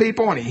sick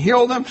people and He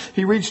healed them.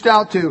 He reached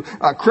out to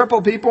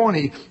crippled people and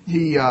he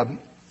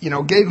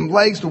gave them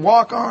legs to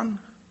walk on.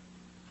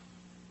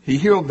 He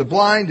healed the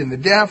blind and the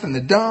deaf and the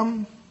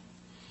dumb.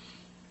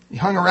 He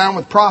hung around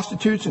with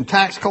prostitutes and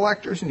tax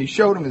collectors and He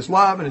showed them His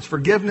love and His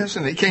forgiveness,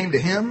 and they came to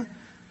Him.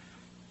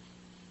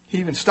 He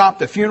even stopped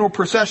the funeral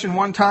procession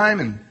one time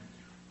and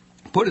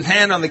put his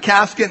hand on the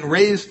casket and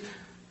raised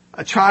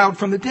a child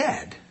from the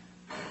dead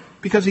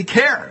because he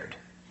cared.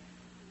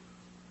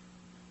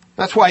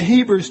 That's why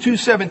Hebrews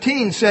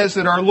 2:17 says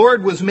that our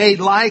Lord was made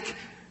like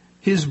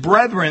his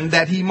brethren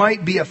that he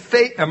might be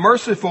a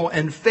merciful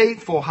and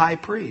faithful high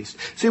priest.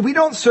 See, we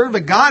don't serve a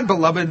God,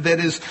 beloved, that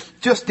is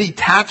just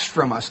detached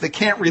from us, that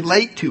can't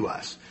relate to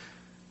us.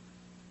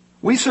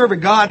 We serve a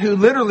God who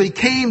literally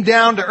came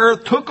down to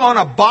earth, took on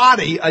a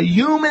body, a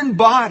human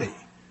body,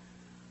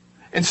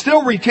 and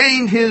still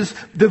retained his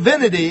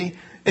divinity,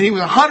 and he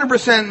was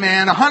 100%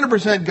 man,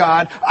 100%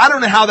 God. I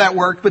don't know how that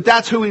worked, but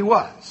that's who he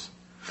was.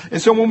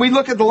 And so when we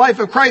look at the life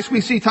of Christ,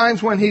 we see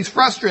times when he's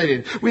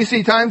frustrated. We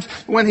see times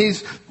when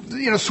he's,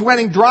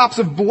 sweating drops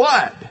of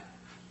blood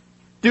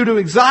due to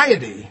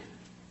anxiety.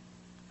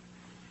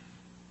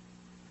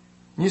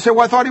 And you say,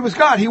 well, I thought he was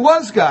God. He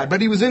was God,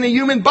 but he was in a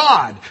human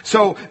body.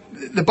 So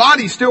the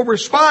body still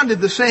responded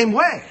the same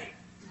way.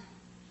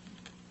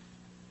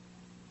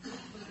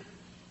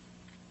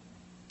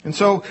 And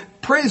so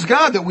praise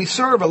God that we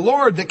serve a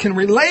Lord that can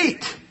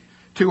relate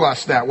to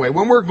us that way.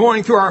 When we're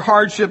going through our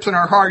hardships and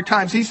our hard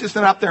times, he's just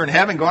not up there in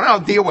heaven going, I'll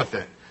deal with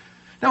it.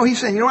 No, he's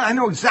saying, I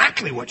know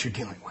exactly what you're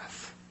dealing with.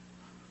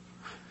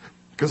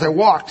 Because I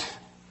walked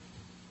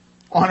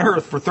on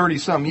earth for 30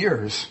 some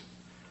years.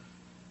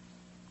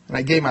 And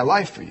I gave my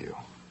life for you.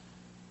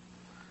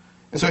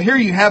 And so here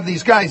you have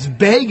these guys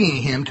begging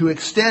him to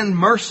extend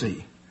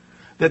mercy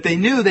that they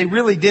knew they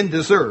really didn't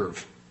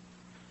deserve.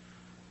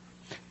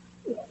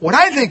 What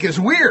I think is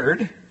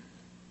weird,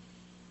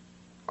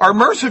 our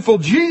merciful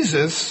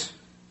Jesus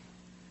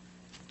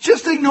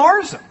just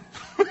ignores them.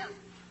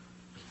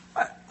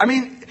 I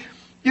mean,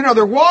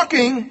 they're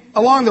walking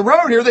along the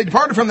road here. They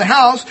departed from the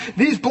house.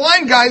 These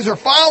blind guys are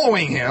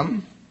following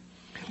him.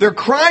 They're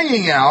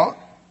crying out.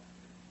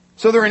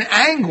 So they're in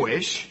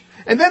anguish.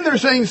 And then they're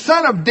saying,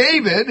 Son of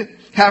David,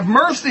 have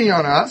mercy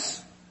on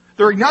us.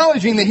 They're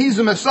acknowledging that he's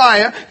the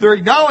Messiah. They're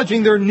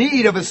acknowledging their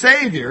need of a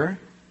Savior.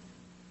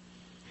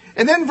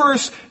 And then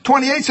verse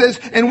 28 says,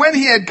 and when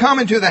he had come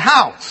into the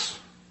house.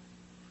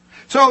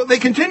 So they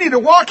continue to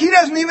walk. He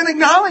doesn't even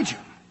acknowledge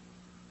them.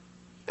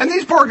 And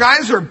these poor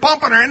guys are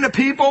bumping into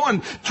people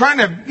and trying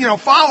to,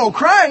 follow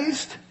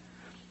Christ.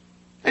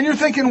 And you're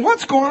thinking,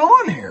 what's going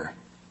on here?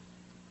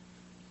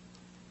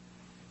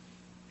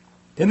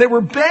 And they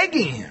were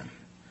begging him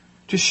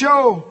to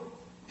show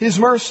his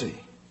mercy.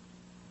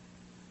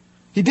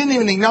 He didn't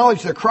even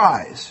acknowledge their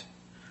cries.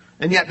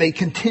 And yet they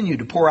continued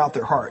to pour out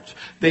their hearts.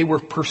 They were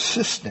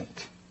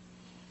persistent.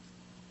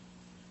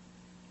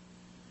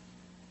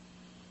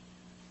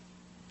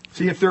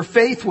 See, if their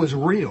faith was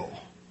real,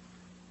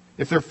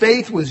 if their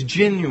faith was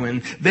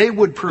genuine, they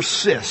would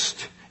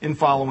persist in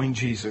following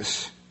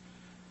Jesus.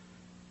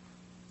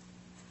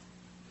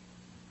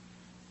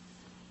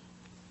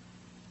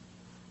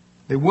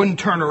 They wouldn't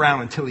turn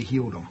around until he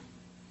healed them.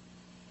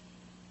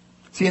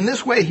 See, in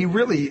this way, he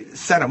really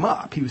set them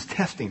up. He was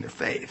testing their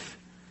faith.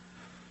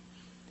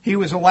 He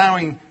was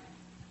allowing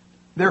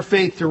their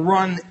faith to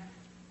run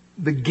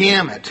the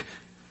gamut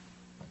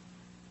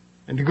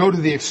and to go to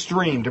the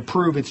extreme to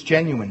prove its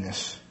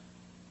genuineness.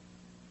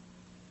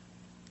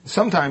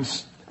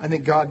 Sometimes I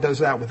think God does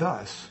that with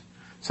us.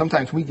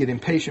 Sometimes we get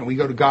impatient. We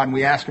go to God and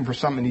we ask him for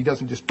something and he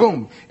doesn't just,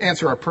 boom,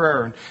 answer our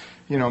prayer.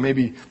 And,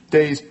 maybe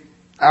days,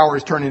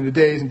 hours turn into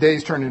days and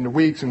days turn into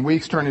weeks and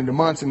weeks turn into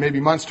months and maybe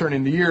months turn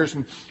into years.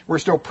 And we're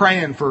still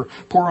praying for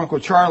poor Uncle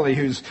Charlie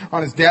who's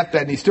on his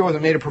deathbed and he still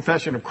hasn't made a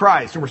profession of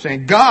Christ. And we're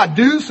saying, God,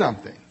 do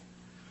something.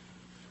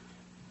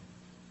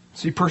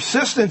 See,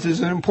 persistence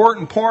is an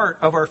important part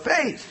of our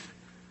faith.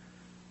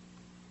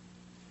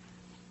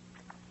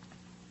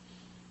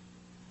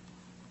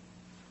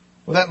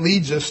 Well, that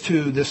leads us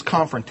to this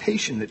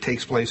confrontation that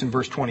takes place in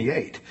verse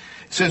 28. It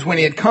says, when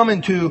he had come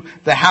into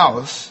the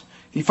house,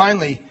 he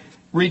finally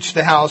reached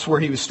the house where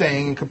he was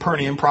staying in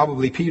Capernaum,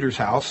 probably Peter's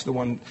house, the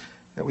one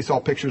that we saw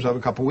pictures of a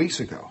couple weeks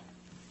ago.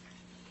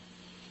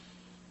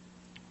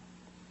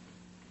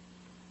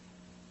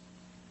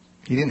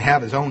 He didn't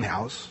have his own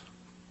house.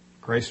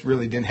 Christ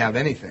really didn't have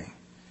anything.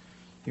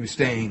 He was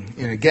staying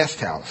in a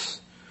guest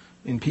house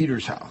in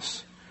Peter's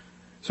house.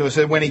 So it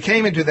said, when he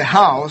came into the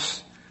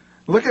house,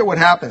 look at what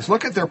happens.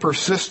 Look at their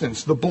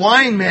persistence. The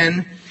blind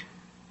men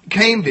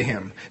came to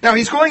him. Now,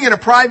 he's going in a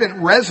private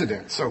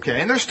residence,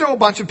 okay? And there's still a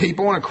bunch of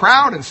people in a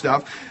crowd and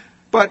stuff.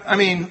 But,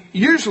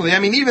 usually,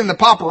 even the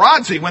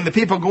paparazzi, when the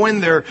people go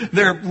in their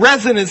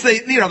residence,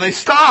 they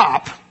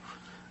stop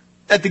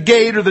at the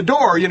gate or the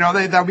door.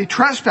 They'll be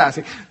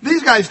trespassing.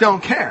 These guys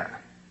don't care.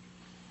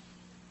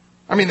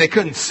 They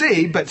couldn't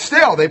see, but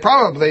still,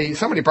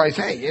 somebody probably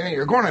say, hey,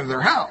 you're going into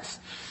their house.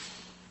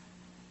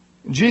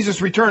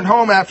 Jesus returned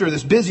home after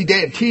this busy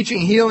day of teaching,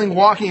 healing,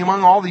 walking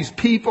among all these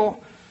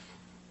people.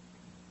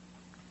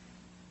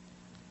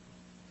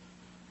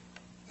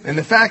 And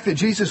the fact that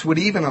Jesus would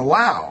even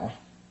allow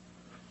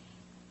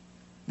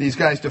these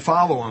guys to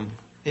follow him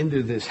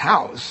into this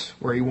house,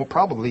 where he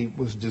probably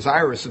was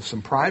desirous of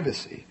some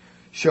privacy,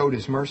 showed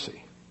his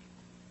mercy.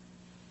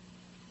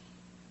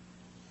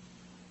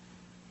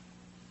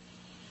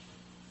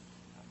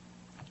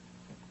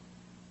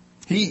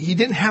 He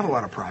didn't have a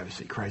lot of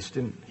privacy. Christ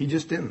didn't. He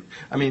just didn't.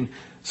 I mean,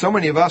 so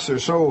many of us are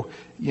so,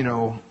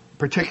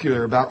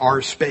 particular about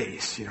our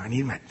space. I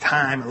need my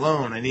time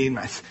alone.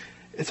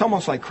 It's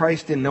almost like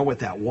Christ didn't know what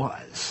that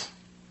was.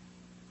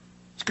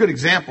 It's a good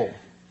example.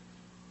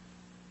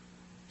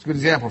 It's a good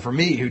example for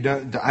me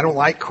I don't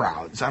like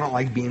crowds. I don't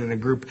like being in a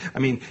group. I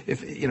mean,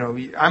 if,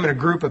 I'm in a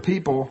group of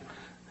people,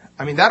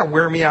 that'll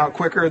wear me out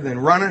quicker than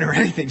running or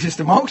anything, just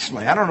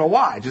emotionally. I don't know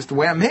why, just the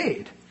way I'm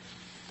made.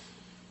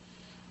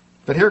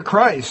 But here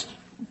Christ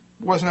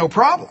was no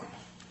problem.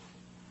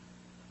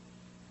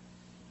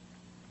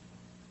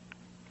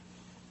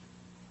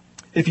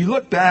 If you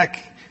look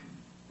back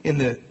in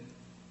the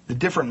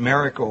different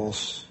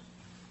miracles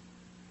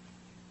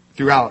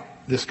throughout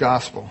this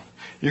gospel,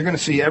 you're going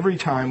to see every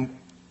time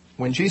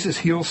when Jesus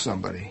heals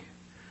somebody,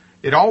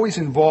 it always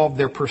involved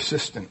their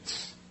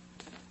persistence.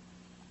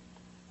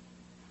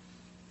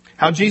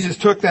 How Jesus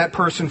took that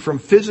person from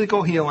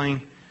physical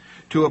healing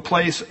to a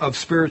place of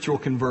spiritual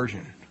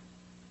conversion.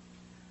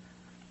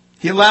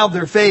 He allowed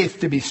their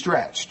faith to be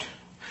stretched.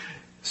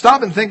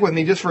 Stop and think with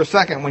me just for a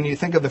second when you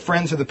think of the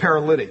friends of the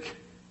paralytic.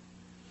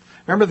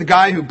 Remember the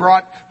guy who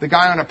brought the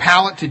guy on a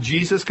pallet to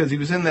Jesus because he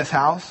was in this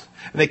house?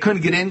 And they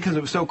couldn't get in because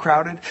it was so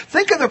crowded?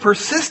 Think of the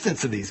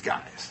persistence of these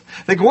guys.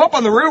 They go up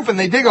on the roof and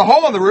they dig a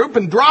hole in the roof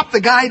and drop the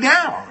guy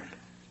down.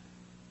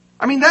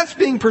 That's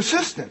being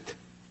persistent.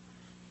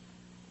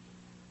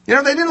 They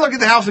didn't look at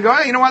the house and go,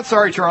 hey, you know what?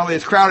 Sorry, Charlie,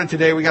 it's crowded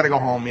today. We got to go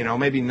home,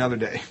 maybe another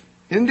day.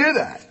 Didn't do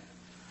that.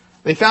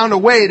 They found a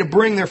way to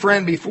bring their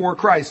friend before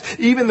Christ.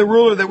 Even the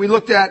ruler that we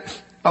looked at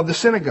of the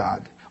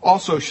synagogue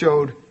also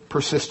showed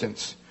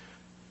persistence.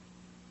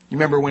 You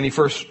remember when he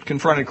first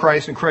confronted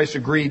Christ and Christ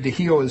agreed to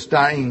heal his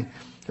dying,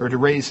 or to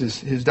raise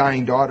his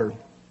dying daughter.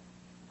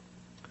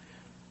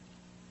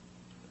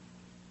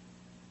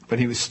 But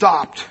he was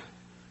stopped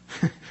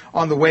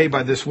on the way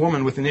by this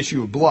woman with an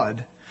issue of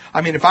blood.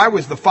 If I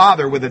was the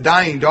father with a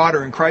dying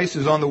daughter and Christ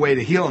is on the way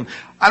to heal him,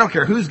 I don't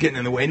care who's getting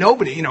in the way.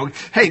 Nobody,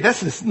 hey,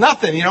 this is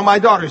nothing. My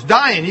daughter's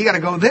dying. You got to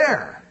go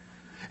there.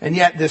 And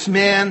yet this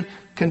man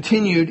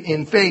continued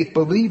in faith,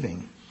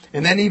 believing.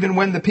 And then even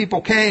when the people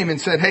came and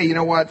said, hey, you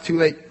know what? Too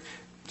late.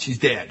 She's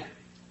dead.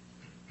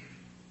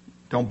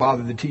 Don't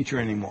bother the teacher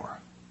anymore.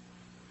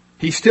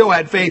 He still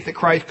had faith that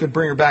Christ could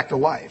bring her back to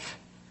life.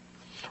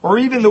 Or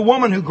even the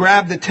woman who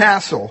grabbed the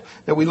tassel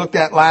that we looked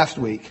at last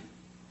week.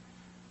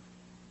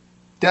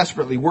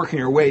 Desperately working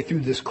her way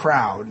through this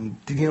crowd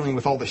and dealing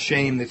with all the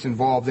shame that's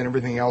involved and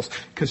everything else,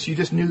 because she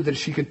just knew that if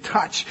she could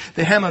touch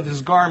the hem of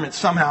his garment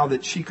somehow,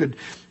 that she could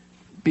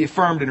be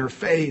affirmed in her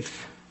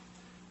faith,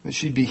 that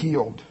she'd be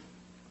healed.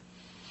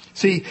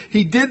 See,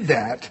 he did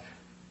that.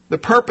 The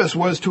purpose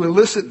was to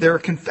elicit their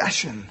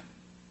confession.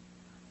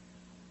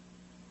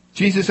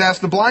 Jesus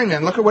asked the blind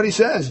man, look at what he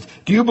says.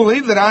 Do you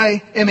believe that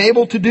I am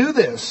able to do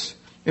this?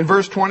 In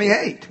verse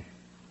 28.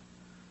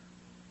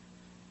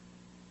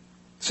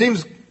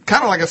 Seems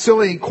kind of like a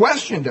silly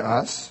question to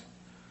us.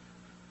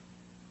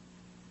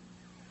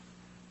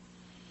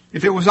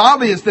 If it was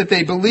obvious that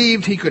they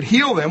believed he could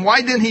heal them, why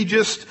didn't he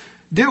just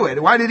do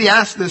it? Why did he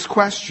ask this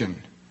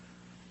question?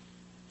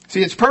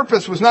 See, its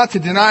purpose was not to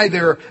deny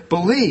their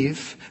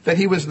belief that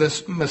he was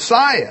the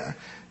Messiah,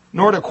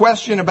 nor to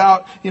question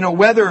about,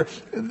 whether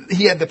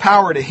he had the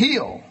power to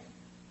heal.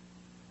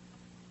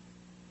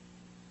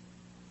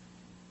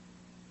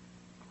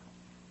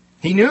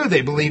 He knew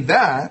they believed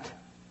that.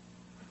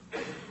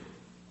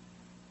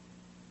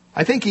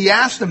 I think he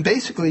asked them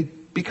basically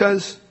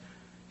because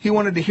he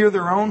wanted to hear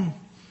their own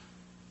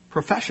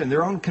profession,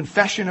 their own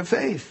confession of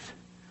faith.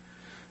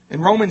 In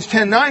Romans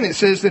 10:9 it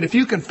says that if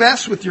you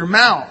confess with your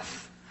mouth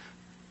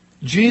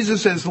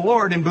Jesus as the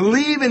Lord and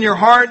believe in your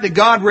heart that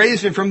God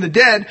raised him from the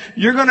dead,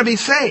 you're going to be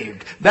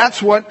saved.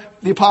 That's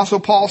what the Apostle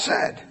Paul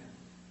said.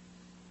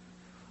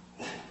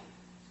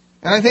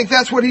 And I think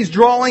that's what he's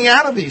drawing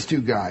out of these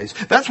two guys.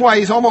 That's why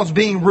he's almost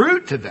being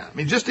rude to them.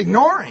 He's just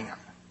ignoring them.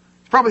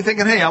 He's probably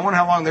thinking, hey, I wonder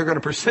how long they're going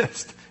to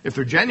persist. If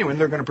they're genuine,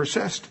 they're going to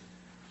persist.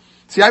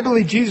 See, I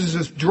believe Jesus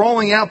is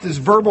drawing out this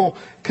verbal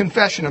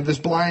confession of the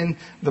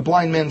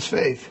blind men's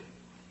faith.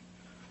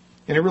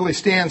 And it really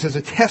stands as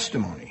a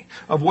testimony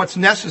of what's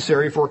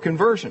necessary for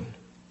conversion.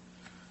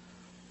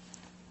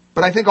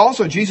 But I think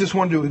also Jesus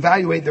wanted to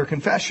evaluate their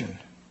confession.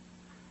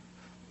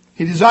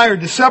 He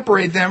desired to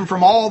separate them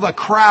from all the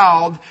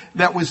crowd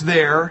that was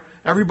there,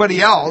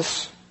 everybody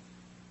else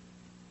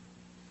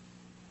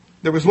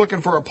that was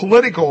looking for a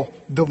political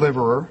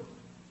deliverer.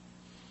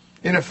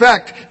 In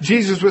effect,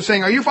 Jesus was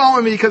saying, are you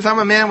following me because I'm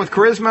a man with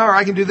charisma, or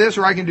I can do this,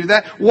 or I can do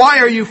that? Why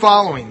are you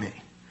following me?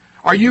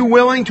 Are you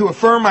willing to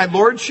affirm my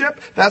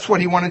lordship? That's what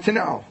he wanted to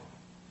know.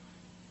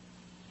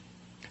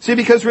 See,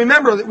 because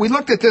remember, we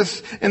looked at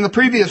this in the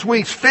previous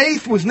weeks.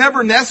 Faith was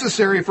never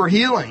necessary for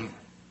healing.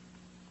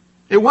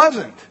 It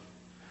wasn't.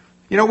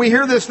 We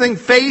hear this thing,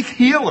 faith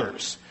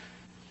healers.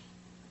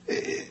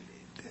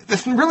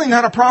 That's really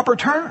not a proper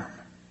term.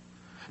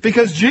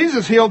 Because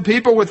Jesus healed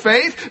people with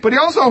faith, but he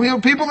also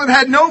healed people that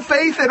had no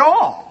faith at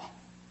all.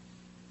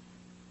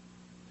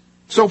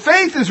 So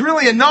faith is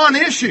really a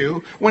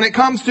non-issue when it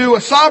comes to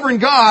a sovereign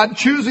God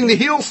choosing to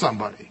heal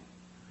somebody.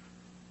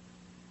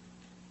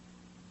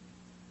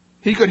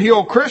 He could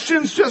heal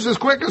Christians just as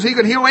quick as he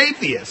could heal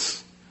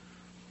atheists.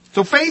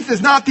 So faith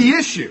is not the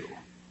issue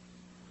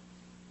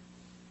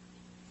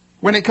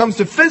when it comes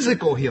to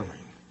physical healing.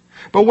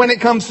 But when it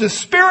comes to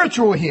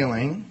spiritual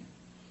healing,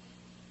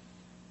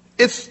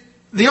 it's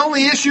the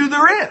only issue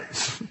there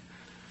is.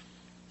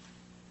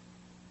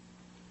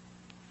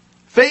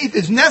 Faith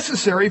is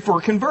necessary for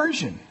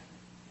conversion.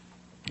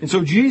 And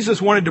so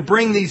Jesus wanted to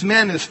bring these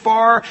men as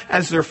far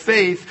as their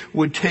faith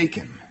would take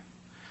him.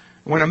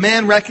 When a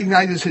man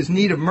recognizes his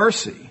need of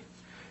mercy,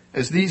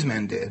 as these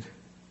men did,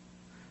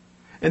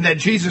 and that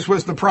Jesus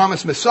was the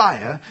promised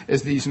Messiah,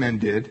 as these men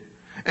did,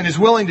 and is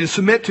willing to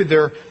submit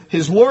to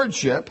his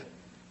lordship,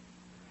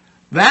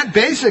 that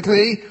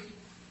basically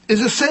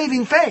is a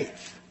saving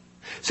faith.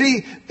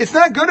 See, it's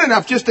not good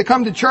enough just to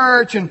come to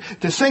church and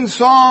to sing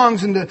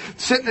songs and to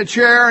sit in a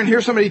chair and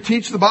hear somebody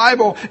teach the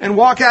Bible and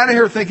walk out of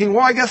here thinking,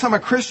 well, I guess I'm a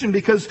Christian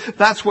because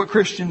that's what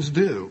Christians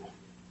do.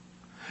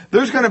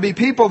 There's going to be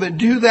people that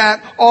do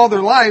that all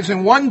their lives,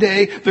 and one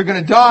day they're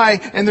going to die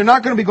and they're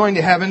not going to be going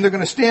to heaven. They're going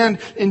to stand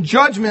in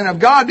judgment of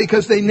God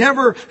because they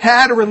never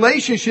had a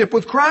relationship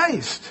with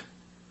Christ.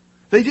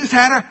 They just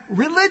had a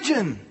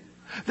religion.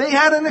 They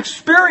had an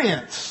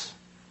experience.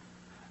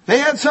 They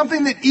had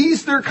something that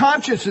eased their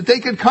conscience, that they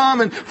could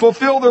come and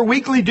fulfill their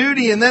weekly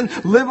duty and then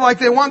live like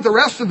they want the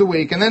rest of the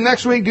week, and then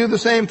next week do the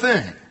same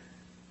thing.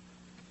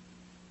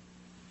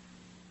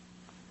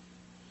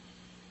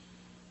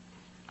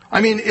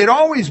 I mean, it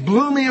always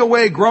blew me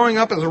away growing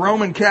up as a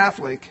Roman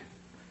Catholic,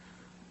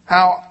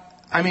 how,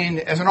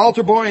 as an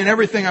altar boy and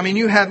everything,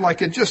 you had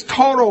like a just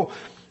total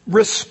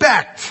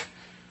respect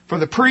for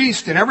the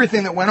priest and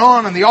everything that went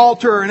on the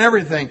altar and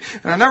everything.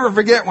 And I'll never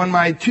forget when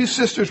my two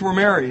sisters were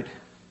married,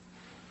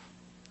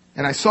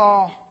 and I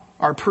saw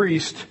our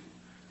priest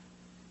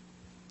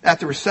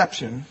at the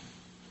reception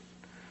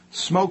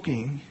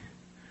smoking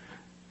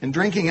and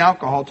drinking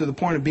alcohol to the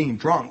point of being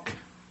drunk.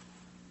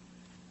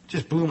 It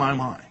just blew my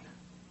mind.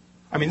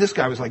 This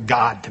guy was like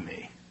God to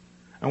me.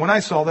 And when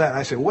I saw that,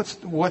 I said, what's,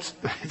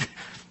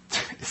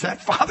 is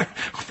that Father?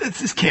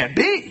 This can't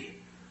be.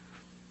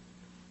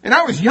 And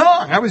I was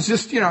young. I was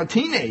just,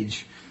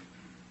 teenage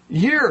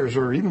years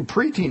or even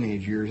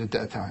pre-teenage years at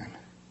that time.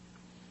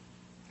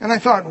 And I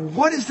thought,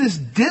 what is this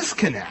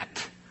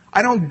disconnect?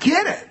 I don't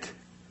get it.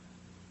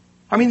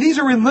 These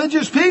are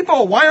religious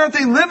people. Why aren't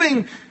they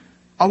living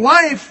a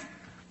life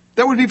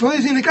that would be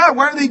pleasing to God?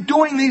 Why are they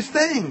doing these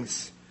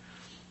things?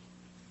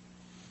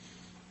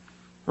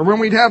 Or when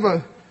we'd have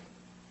a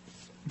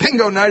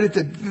bingo night at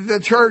the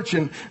church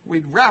and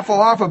we'd raffle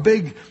off a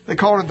big, they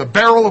called it the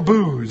barrel of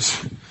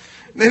booze.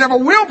 They'd have a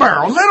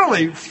wheelbarrow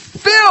literally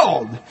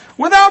filled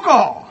with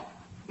alcohol.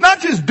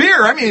 Not just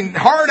beer,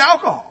 hard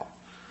alcohol.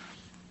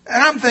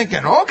 And I'm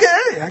thinking,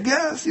 okay, I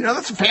guess,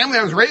 that's the family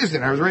I was raised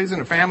in. I was raised in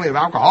a family of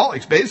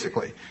alcoholics,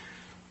 basically.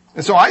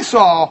 And so I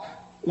saw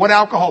what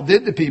alcohol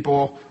did to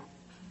people.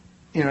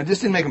 It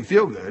just didn't make them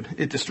feel good.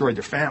 It destroyed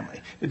their family.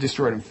 It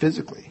destroyed them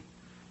physically.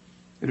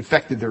 It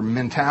affected their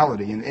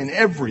mentality and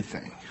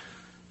everything.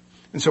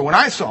 And so when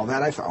I saw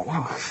that, I thought,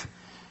 wow,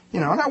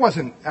 and I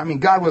wasn't,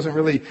 God wasn't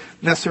really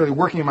necessarily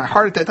working in my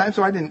heart at that time,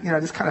 so I didn't,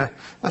 just kind of,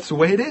 that's the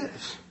way it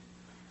is.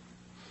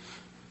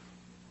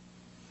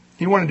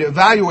 He wanted to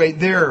evaluate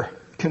their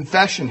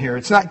confession here.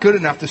 It's not good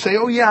enough to say,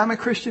 oh yeah, I'm a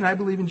Christian, I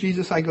believe in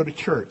Jesus, I go to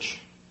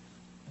church.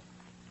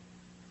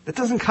 That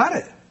doesn't cut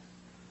it.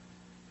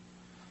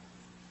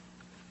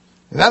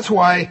 That's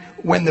why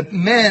when the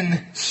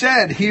men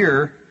said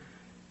here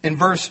in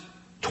verse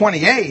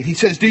 28, he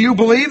says, do you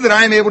believe that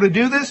I am able to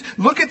do this?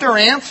 Look at their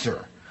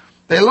answer.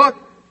 They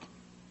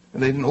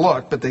didn't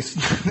look, but they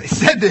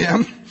said to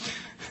him,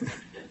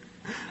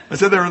 I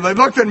said they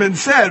looked at him and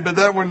said, but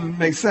that wouldn't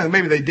make sense.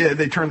 Maybe they did.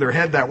 They turned their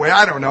head that way.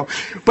 I don't know.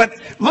 But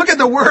look at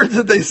the words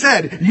that they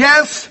said.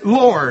 Yes,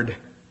 Lord.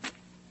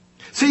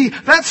 See,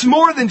 that's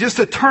more than just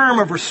a term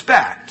of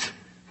respect.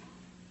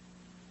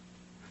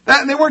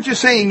 They weren't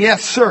just saying,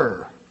 yes,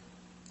 sir.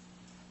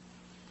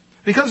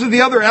 Because of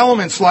the other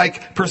elements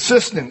like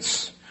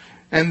persistence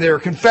and their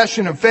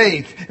confession of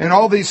faith and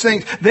all these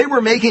things, they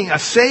were making a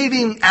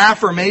saving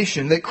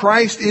affirmation that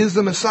Christ is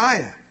the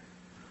Messiah.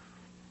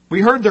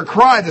 We heard their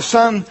cry, the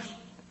Son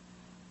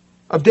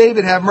of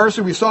David, have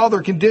mercy. We saw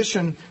their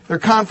condition, their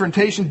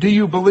confrontation, do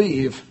you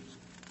believe?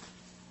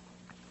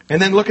 And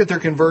then look at their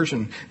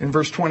conversion in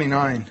verse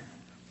 29. It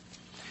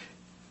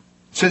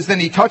says,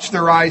 then he touched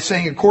their eyes,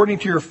 saying, according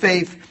to your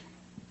faith,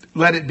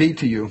 let it be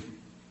to you.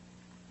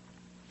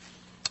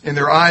 And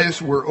their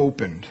eyes were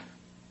opened.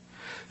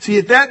 See,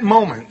 at that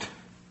moment,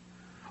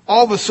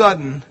 all of a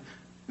sudden,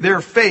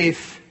 their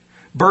faith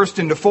burst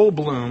into full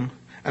bloom,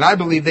 and I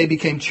believe they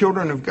became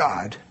children of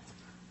God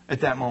at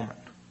that moment.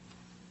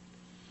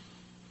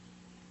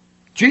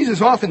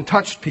 Jesus often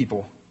touched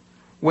people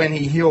when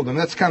he healed them.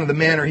 That's kind of the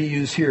manner he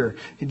used here.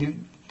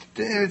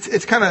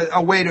 It's kind of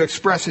a way to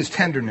express his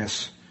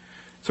tenderness.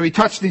 So he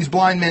touched these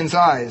blind men's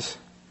eyes.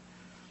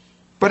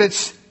 But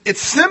it's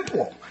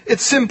simple.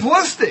 It's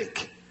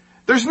simplistic.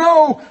 There's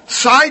no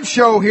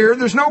sideshow here.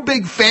 There's no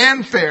big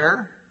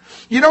fanfare.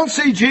 You don't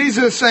see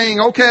Jesus saying,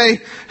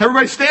 okay,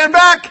 everybody stand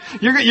back.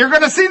 You're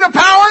going to see the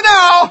power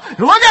now.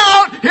 Look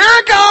out. Here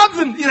it comes.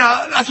 And,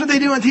 that's what they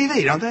do on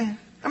TV, don't they?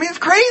 I mean, it's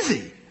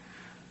crazy.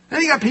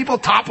 Then you got people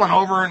toppling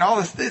over and all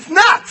this. It's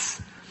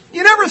nuts.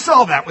 You never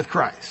saw that with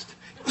Christ.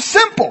 It was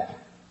simple.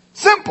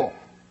 Simple.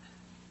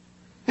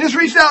 He just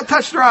reached out,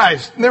 touched their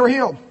eyes, and they were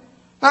healed.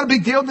 Not a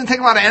big deal. Didn't take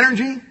a lot of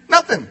energy.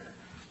 Nothing.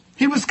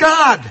 He was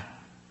God.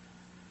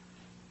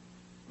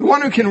 The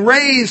one who can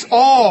raise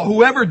all,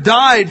 whoever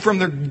died from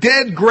their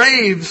dead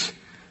graves,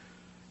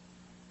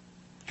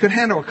 could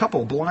handle a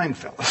couple of blind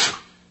fellas.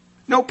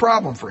 No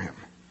problem for him.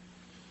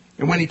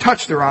 And when he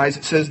touched their eyes,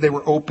 it says they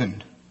were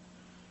opened.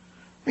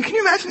 I mean, can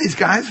you imagine these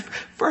guys?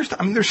 First,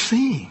 they're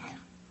seeing.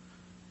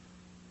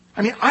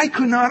 I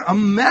could not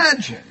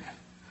imagine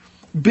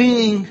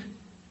being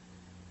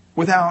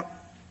without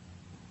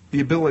the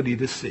ability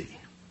to see.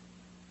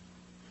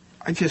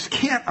 I just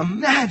can't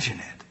imagine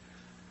it.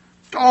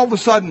 All of a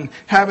sudden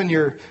having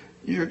your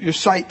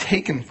sight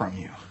taken from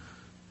you.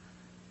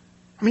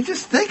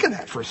 Just think of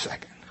that for a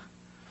second.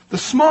 The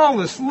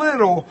smallest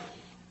little,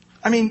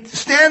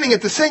 standing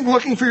at the sink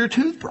looking for your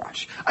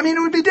toothbrush. It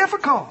would be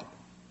difficult.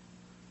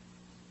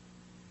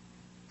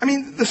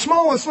 The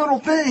smallest little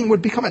thing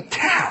would become a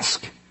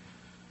task.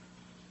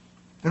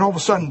 And all of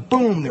a sudden,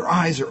 boom, their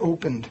eyes are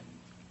opened.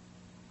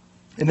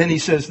 And then he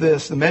says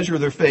this, the measure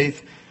of their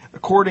faith,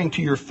 according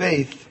to your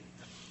faith,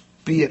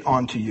 be it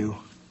unto you.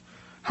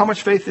 How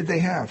much faith did they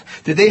have?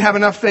 Did they have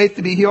enough faith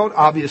to be healed?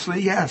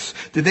 Obviously, yes.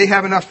 Did they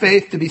have enough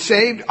faith to be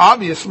saved?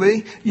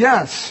 Obviously,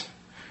 yes.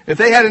 If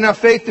they had enough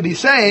faith to be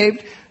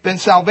saved, then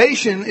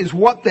salvation is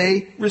what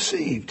they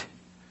received.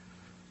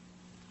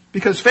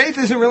 Because faith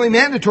isn't really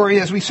mandatory,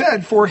 as we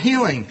said, for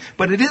healing,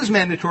 but it is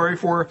mandatory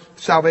for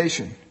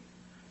salvation.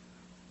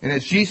 And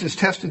as Jesus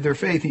tested their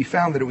faith, he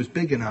found that it was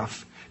big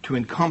enough to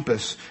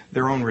encompass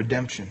their own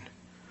redemption.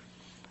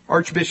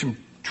 Archbishop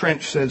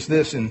Trench says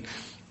this in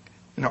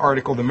an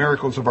article, The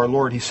Miracles of Our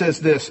Lord. He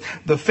says this,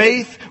 the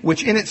faith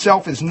which in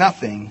itself is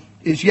nothing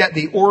is yet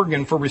the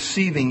organ for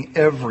receiving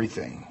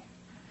everything.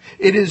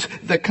 It is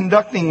the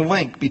conducting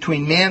link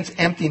between man's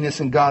emptiness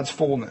and God's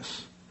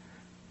fullness.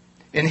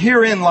 And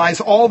herein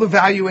lies all the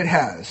value it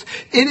has.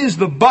 It is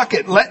the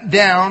bucket let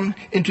down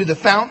into the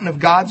fountain of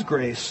God's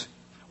grace,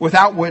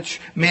 without which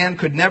man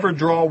could never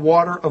draw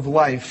water of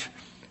life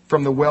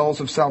from the wells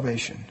of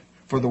salvation.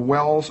 For the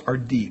wells are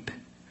deep,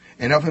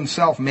 and of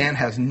himself man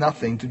has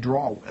nothing to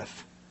draw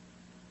with.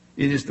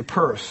 It is the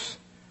purse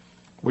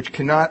which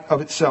cannot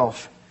of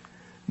itself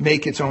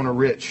make its owner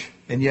rich,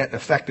 and yet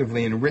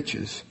effectively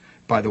enriches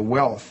by the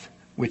wealth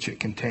which it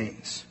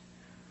contains.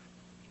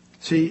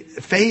 See,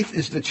 faith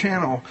is the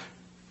channel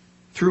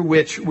through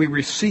which we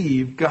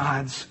receive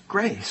God's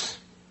grace.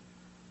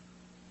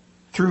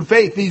 Through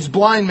faith, these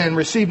blind men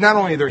received not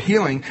only their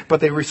healing, but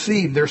they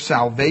received their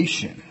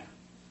salvation.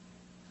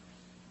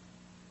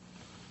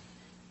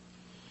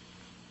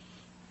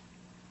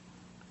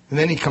 And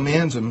then he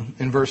commands them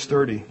in verse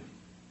 30.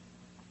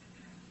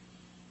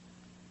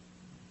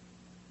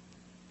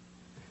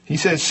 He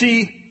says,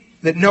 see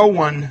that no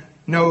one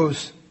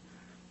knows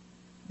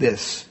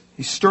this.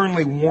 He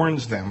sternly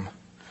warns them.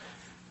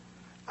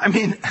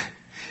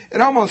 It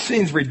almost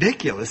seems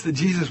ridiculous that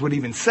Jesus would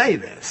even say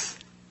this.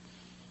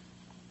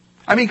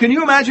 Can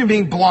you imagine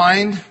being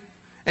blind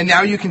and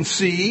now you can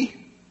see,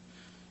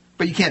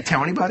 but you can't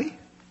tell anybody?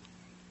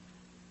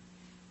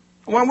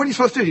 Well, what are you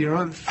supposed to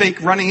do?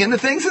 Fake running into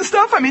things and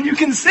stuff? You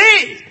can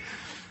see.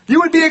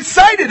 You would be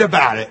excited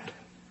about it.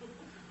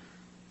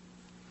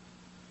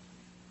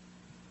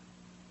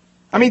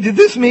 Did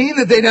this mean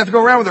that they'd have to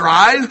go around with their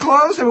eyes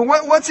closed?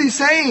 What's he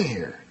saying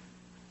here?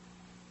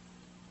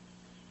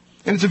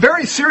 And it's a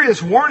very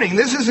serious warning.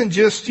 This isn't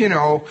just,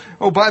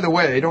 oh, by the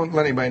way, don't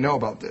let anybody know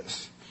about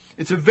this.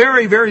 It's a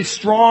very, very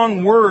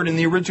strong word in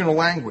the original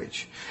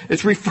language.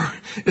 It's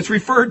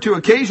referred to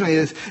occasionally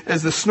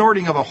as the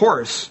snorting of a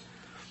horse,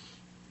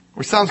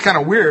 which sounds kind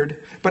of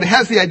weird, but it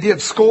has the idea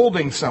of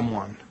scolding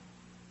someone.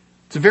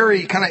 It's a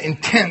very kind of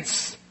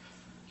intense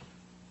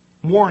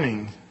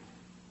warning.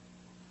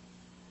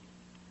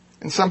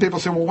 And some people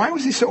say, well, why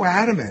was he so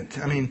adamant?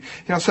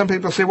 Some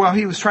people say, well,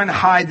 he was trying to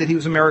hide that he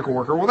was a miracle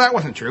worker. Well, that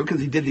wasn't true because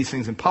he did these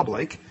things in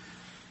public.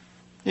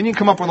 And you can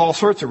come up with all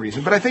sorts of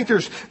reasons. But I think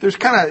there's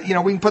kind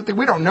of,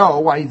 we don't know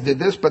why he did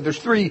this, but there's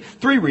three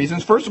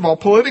reasons. First of all,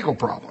 political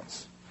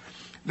problems.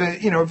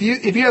 If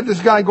you have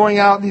this guy going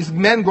out, these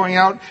men going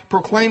out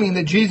proclaiming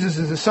that Jesus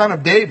is the son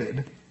of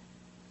David,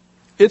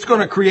 it's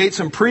going to create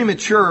some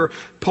premature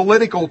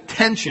political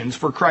tensions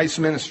for Christ's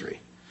ministry.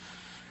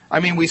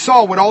 We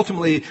saw what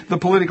ultimately the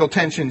political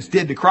tensions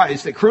did to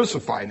Christ. They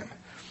crucified him.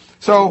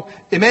 So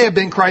it may have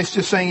been Christ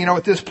just saying,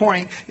 at this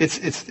point,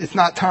 it's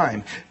not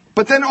time.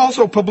 But then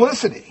also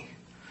publicity.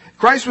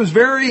 Christ was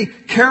very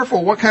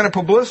careful what kind of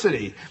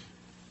publicity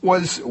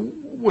was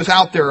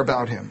out there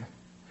about him.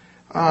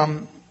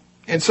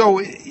 And so,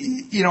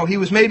 he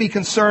was maybe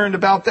concerned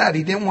about that.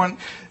 He didn't want,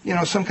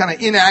 some kind of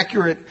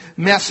inaccurate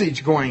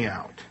message going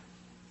out.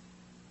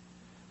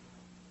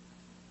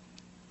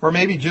 Or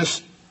maybe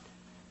just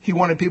he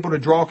wanted people to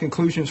draw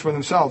conclusions for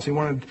themselves. He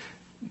wanted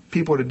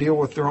people to deal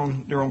with their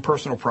own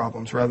personal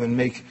problems rather than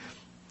make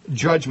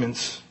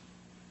judgments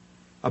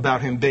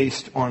about him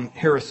based on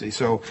heresy.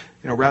 So,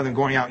 rather than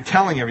going out and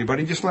telling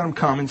everybody, just let them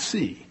come and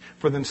see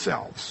for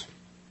themselves.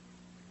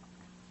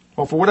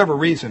 Well, for whatever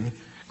reason,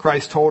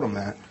 Christ told them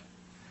that.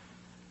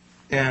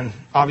 And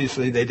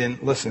obviously they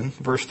didn't listen.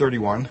 Verse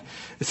 31,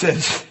 it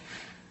says,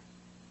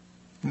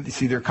 you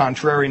see their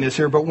contrariness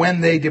here, but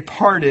when they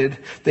departed,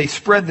 they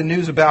spread the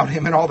news about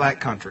him in all that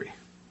country.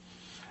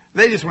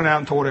 They just went out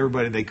and told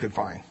everybody they could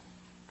find.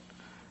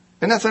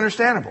 And that's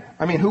understandable.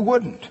 I mean, who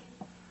wouldn't?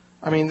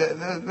 I mean,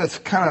 that's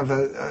kind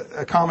of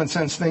a common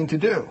sense thing to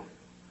do.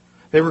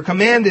 They were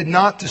commanded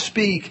not to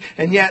speak,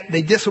 and yet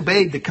they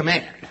disobeyed the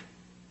command.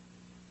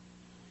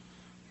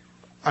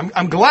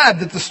 I'm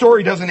glad that the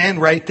story doesn't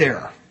end right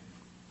there.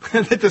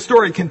 That the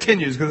story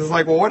continues, because it's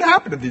like, well, what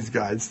happened to these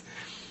guys?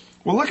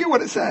 Well, look at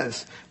what it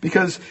says.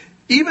 Because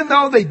even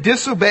though they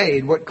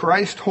disobeyed what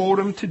Christ told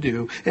them to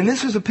do, and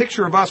this is a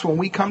picture of us when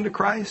we come to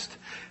Christ.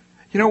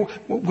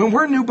 When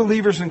we're new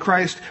believers in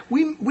Christ,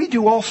 we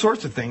do all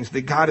sorts of things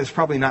that God is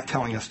probably not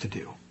telling us to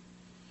do.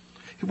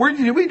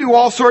 We do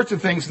all sorts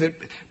of things that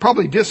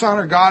probably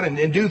dishonor God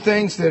and do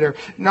things that are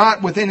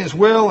not within His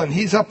will, and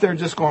He's up there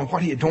just going,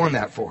 what are you doing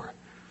that for?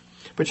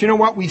 But you know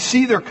what? We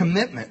see their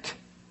commitment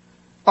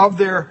of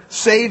their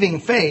saving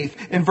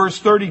faith in verse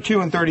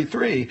 32 and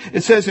 33.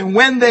 It says, and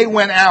when they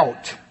went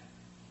out,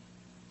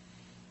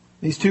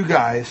 these two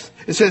guys,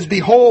 it says,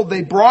 behold,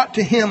 they brought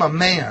to him a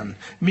man,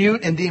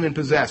 mute and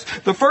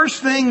demon-possessed. The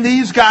first thing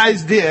these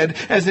guys did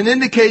as an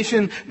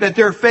indication that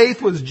their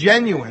faith was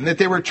genuine, that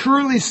they were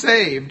truly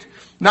saved,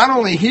 not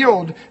only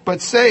healed,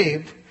 but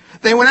saved,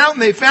 they went out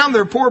and they found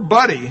their poor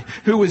buddy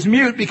who was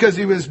mute because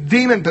he was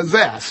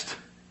demon-possessed.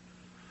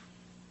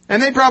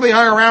 And they probably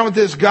hung around with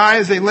this guy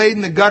as they laid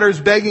in the gutters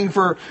begging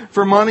for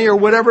money or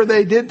whatever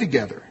they did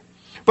together.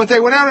 But they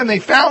went out and they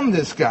found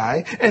this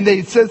guy, and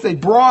it says they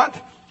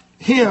brought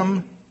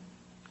him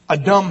a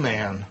dumb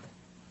man,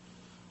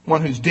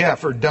 one who's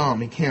deaf or dumb.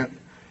 He can't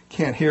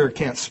hear,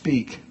 can't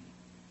speak.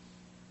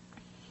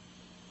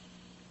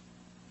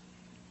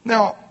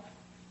 Now,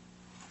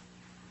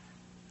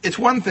 it's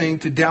one thing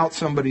to doubt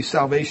somebody's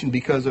salvation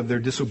because of their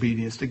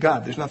disobedience to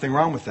God. There's nothing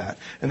wrong with that.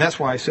 And that's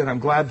why I said I'm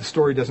glad the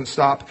story doesn't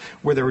stop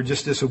where they were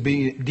just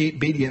disobedient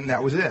and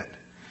that was it.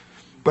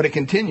 But it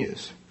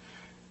continues.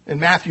 And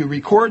Matthew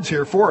records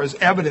here for us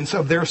evidence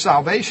of their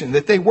salvation,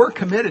 that they were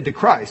committed to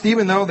Christ.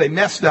 Even though they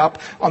messed up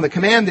on the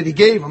command that He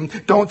gave them,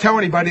 don't tell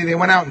anybody, they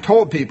went out and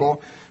told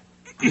people,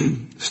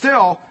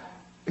 still,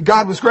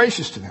 God was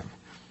gracious to them.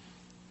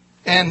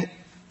 And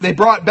they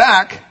brought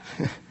back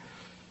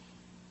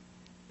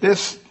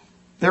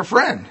their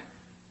friend.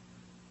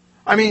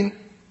 I mean,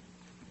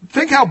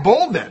 think how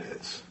bold that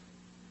is.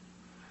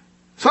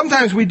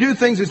 Sometimes we do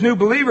things as new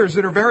believers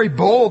that are very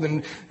bold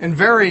and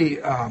very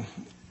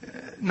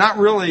not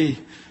really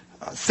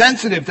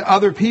sensitive to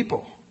other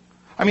people.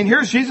 I mean,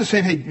 here's Jesus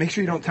saying, hey, make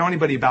sure you don't tell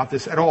anybody about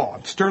this at all.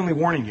 I'm sternly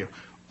warning you.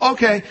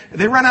 Okay.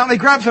 They run out and they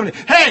grab somebody.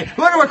 Hey,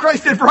 look at what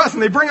Christ did for us.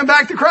 And they bring them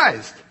back to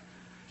Christ.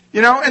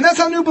 And that's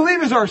how new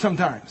believers are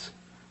sometimes.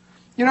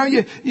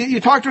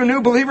 You talk to a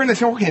new believer and they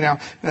say, okay, now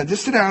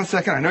just sit down a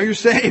second. I know you're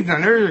saved. I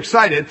know you're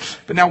excited.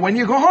 But now when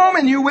you go home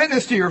and you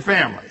witness to your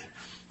family,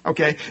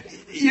 okay,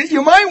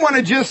 you might want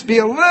to just be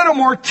a little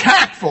more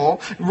tactful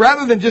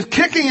rather than just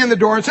kicking in the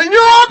door and saying,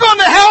 you're all going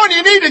to hell and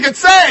you need to get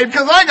saved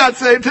because I got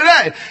saved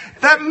today.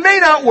 That may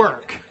not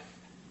work.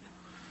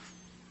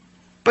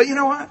 But you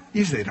know what?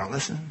 Usually they don't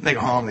listen. They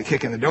go home, they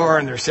kick in the door,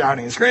 and they're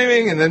shouting and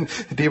screaming, and then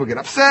the people get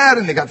upset,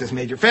 and they got this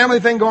major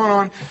family thing going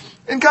on.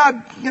 And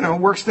God,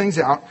 works things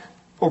out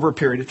over a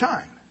period of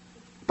time.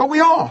 But we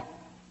all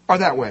are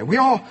that way. We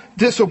all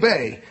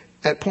disobey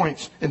at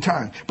points in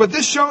time. But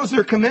this shows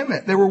their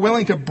commitment. They were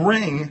willing to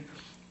bring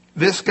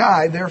this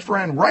guy, their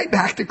friend, right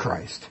back to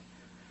Christ.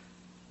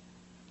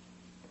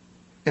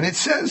 And it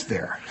says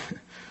there,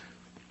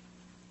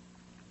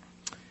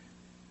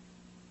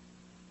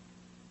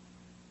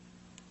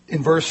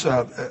 in verse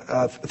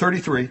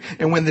 33,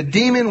 and when the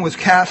demon was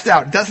cast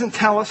out, it doesn't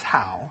tell us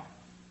how.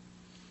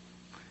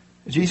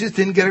 Jesus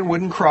didn't get a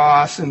wooden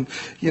cross and,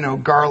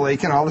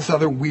 garlic and all this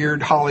other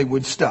weird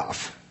Hollywood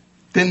stuff.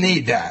 Didn't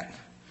need that.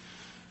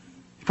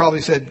 He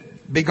probably said,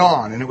 be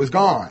gone, and it was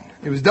gone.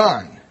 It was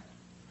done.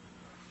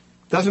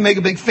 Doesn't make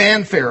a big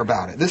fanfare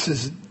about it. This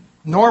is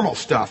normal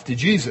stuff to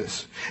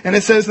Jesus. And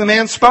it says the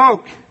man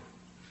spoke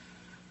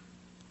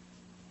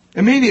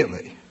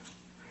immediately.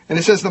 And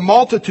it says the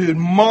multitude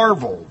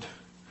marveled,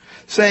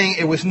 saying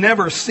it was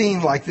never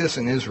seen like this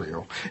in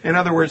Israel. In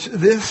other words,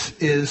 this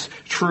is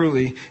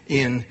truly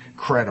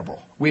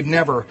incredible. We've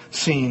never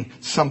seen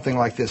something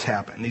like this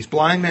happen. These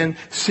blind men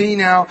see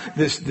now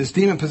this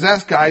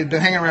demon-possessed guy who's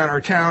been hanging around our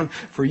town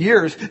for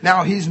years.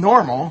 Now he's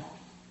normal.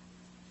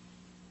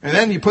 And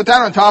then you put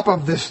that on top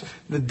of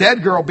the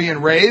dead girl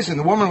being raised and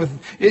the woman with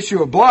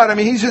issue of blood. I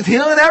mean, he's just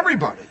healing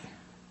everybody.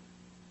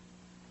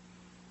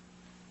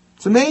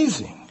 It's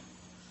amazing.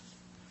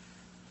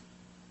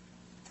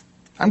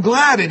 I'm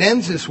glad it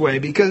ends this way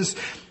because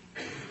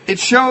it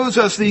shows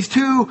us these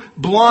two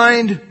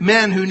blind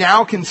men who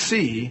now can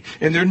see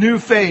in their new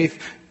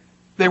faith.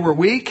 They were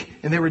weak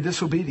and they were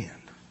disobedient.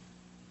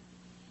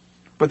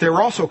 But they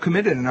were also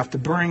committed enough to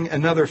bring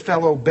another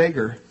fellow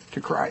beggar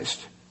to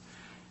Christ.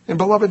 And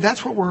beloved,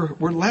 that's what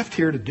we're left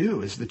here to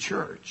do as the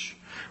church.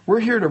 We're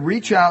here to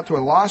reach out to a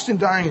lost and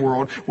dying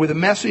world with a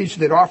message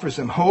that offers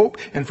them hope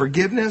and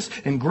forgiveness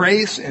and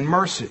grace and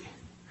mercy.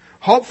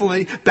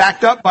 Hopefully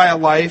backed up by a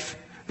life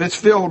that's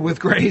filled with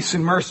grace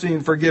and mercy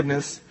and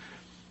forgiveness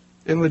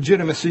and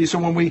legitimacy. So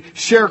when we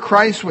share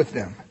Christ with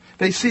them,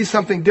 they see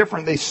something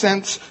different. They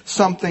sense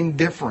something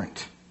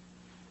different.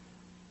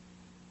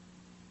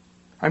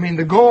 I mean,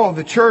 the goal of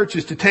the church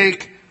is to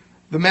take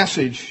the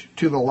message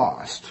to the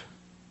lost.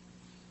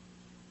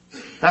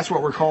 That's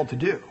what we're called to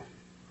do.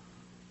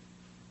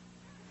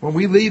 When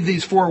we leave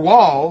these four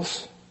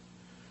walls,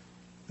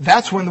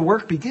 that's when the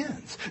work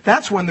begins.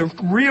 That's when the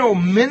real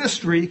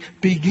ministry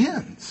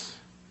begins.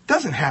 It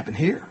doesn't happen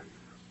here.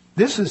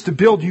 This is to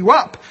build you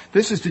up.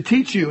 This is to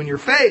teach you in your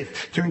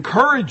faith, to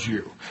encourage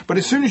you. But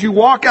as soon as you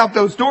walk out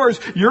those doors,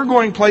 you're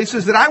going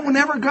places that I will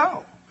never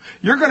go.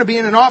 You're going to be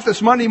in an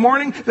office Monday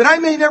morning that I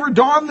may never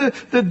dawn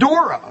the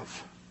door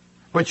of.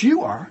 But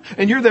you are,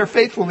 and you're there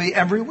faithfully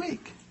every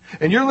week.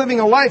 And you're living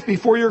a life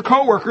before your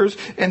coworkers,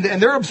 and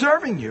they're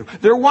observing you.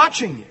 They're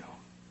watching you.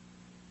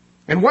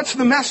 And what's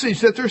the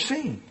message that they're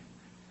seeing?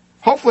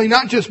 Hopefully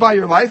not just by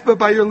your life, but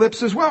by your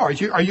lips as well.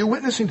 Are you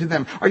witnessing to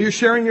them? Are you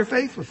sharing your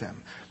faith with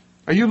them?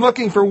 Are you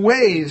looking for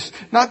ways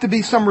not to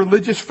be some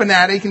religious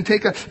fanatic and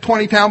take a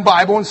 20-pound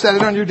Bible and set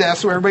it on your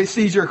desk so everybody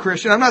sees you're a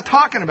Christian? I'm not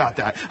talking about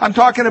that. I'm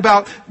talking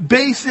about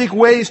basic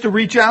ways to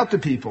reach out to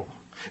people.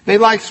 They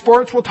like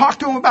sports, we'll talk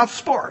to them about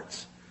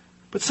sports.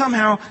 But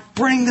somehow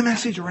bring the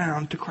message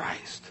around to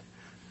Christ.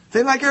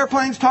 They like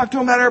airplanes, talk to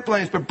them about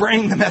airplanes, but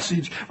bring the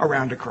message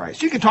around to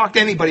Christ. You can talk to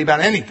anybody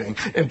about anything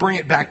and bring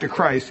it back to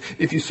Christ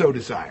if you so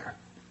desire.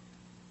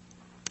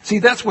 See,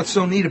 that's what's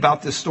so neat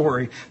about this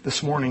story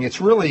this morning.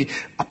 It's really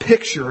a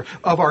picture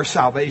of our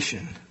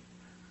salvation.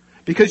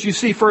 Because you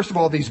see, first of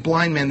all, these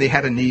blind men, they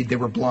had a need. They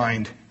were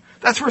blind.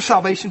 That's where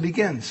salvation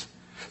begins.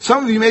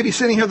 Some of you may be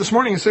sitting here this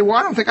morning and say, well,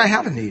 I don't think I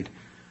have a need.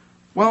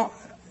 Well,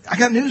 I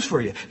got news for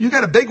you. You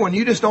got a big one.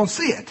 You just don't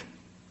see it.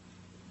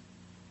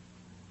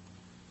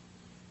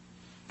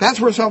 That's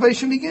where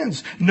salvation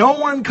begins. No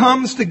one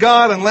comes to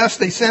God unless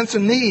they sense a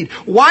need.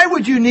 Why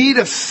would you need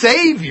a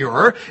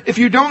Savior if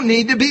you don't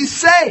need to be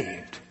saved?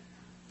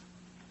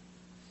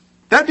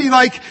 That'd be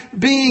like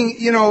being,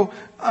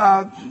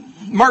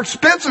 Mark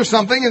Spence or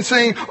something and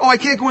saying, oh, I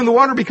can't go in the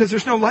water because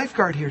there's no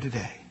lifeguard here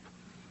today.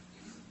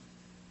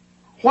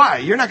 Why?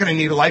 You're not going to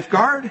need a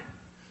lifeguard.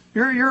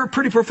 You're a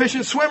pretty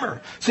proficient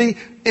swimmer. See,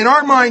 in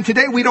our mind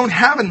today, we don't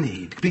have a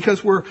need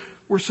because we're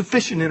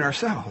sufficient in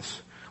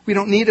ourselves. We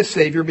don't need a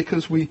Savior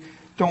because we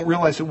don't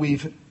realize that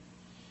we've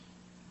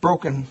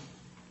broken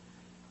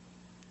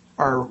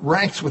our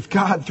ranks with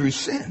God through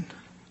sin.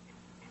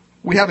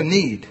 We have a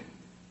need.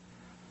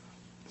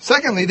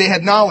 Secondly, they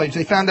had knowledge.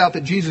 They found out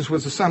that Jesus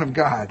was the Son of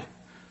God.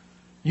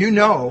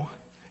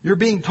 You're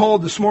being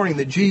told this morning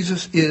that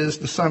Jesus is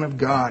the Son of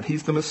God.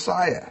 He's the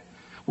Messiah.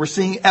 We're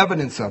seeing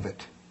evidence of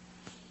it.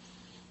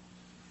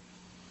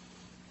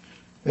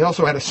 They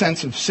also had a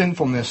sense of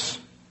sinfulness.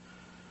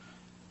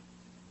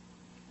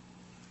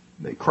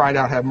 They cried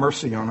out, have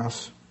mercy on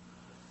us.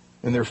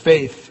 And their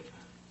faith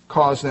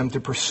caused them to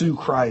pursue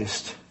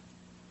Christ.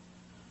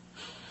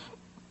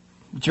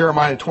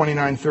 Jeremiah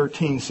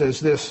 29:13 says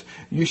this,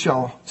 you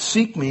shall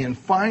seek me and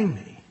find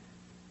me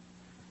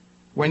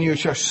when you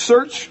shall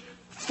search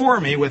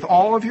for me with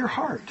all of your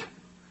heart.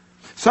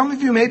 Some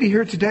of you may be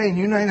here today and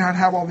you may not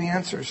have all the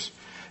answers.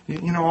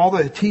 All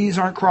the T's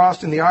aren't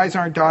crossed and the I's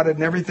aren't dotted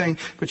and everything.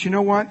 But you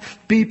know what?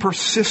 Be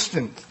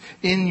persistent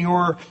in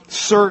your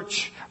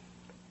search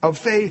of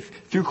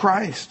faith through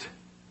Christ.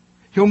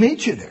 He'll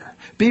meet you there.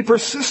 Be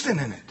persistent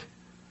in it.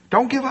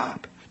 Don't give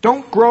up.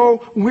 Don't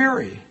grow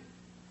weary.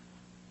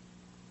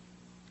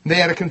 They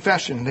had a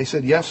confession. They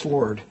said, yes,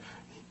 Lord,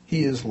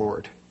 He is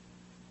Lord.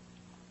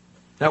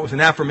 That was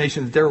an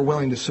affirmation that they were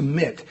willing to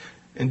submit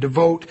and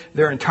devote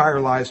their entire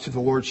lives to the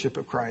Lordship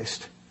of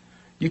Christ.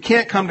 You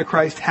can't come to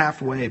Christ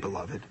halfway,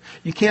 beloved.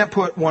 You can't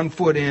put one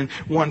foot in,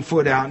 one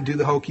foot out and do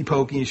the hokey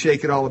pokey and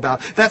shake it all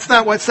about. That's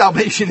not what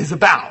salvation is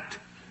about.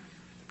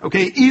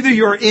 Okay, either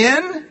you're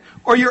in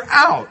or you're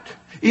out.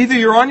 Either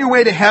you're on your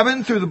way to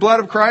heaven through the blood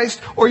of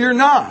Christ or you're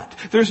not.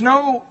 There's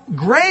no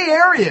gray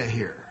area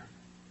here.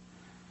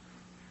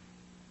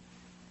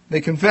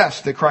 They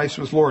confessed that Christ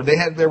was Lord.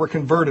 They were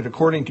converted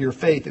according to your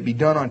faith that be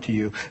done unto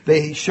you.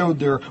 They showed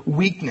their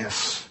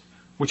weakness,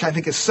 which I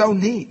think is so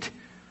neat.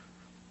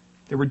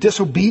 They were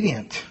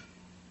disobedient.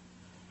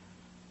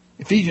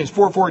 Ephesians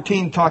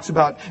 4:14 talks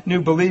about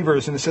new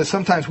believers, and it says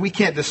sometimes we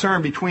can't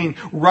discern between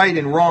right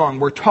and wrong.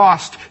 We're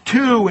tossed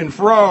to and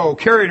fro,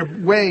 carried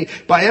away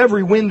by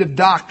every wind of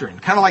doctrine.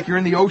 Kind of like you're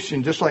in the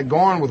ocean, just like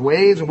going with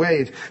waves and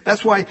waves.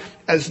 That's why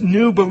as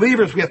new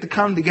believers we have to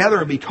come together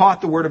and be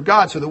taught the Word of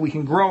God so that we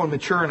can grow and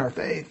mature in our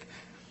faith.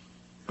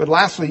 But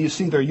lastly, you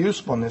see their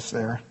usefulness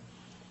there.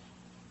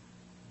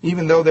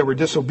 Even though they were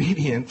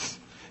disobedient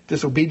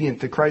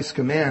to Christ's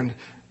command,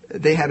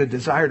 they had a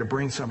desire to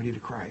bring somebody to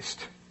Christ.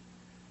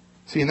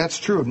 See, and that's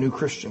true of new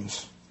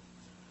Christians.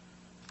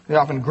 They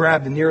often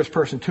grab the nearest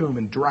person to them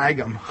and drag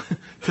them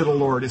to the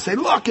Lord and say,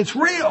 look, it's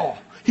real.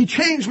 He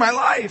changed my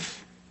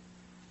life.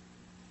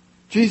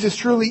 Jesus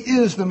truly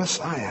is the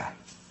Messiah.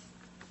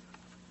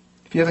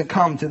 If you haven't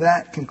come to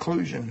that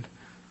conclusion,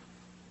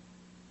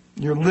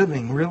 you're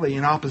living really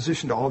in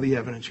opposition to all the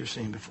evidence you're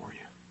seeing before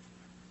you.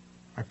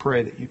 I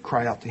pray that you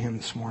cry out to Him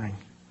this morning.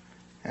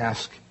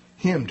 Ask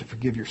Him to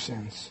forgive your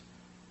sins.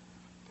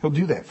 He'll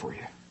do that for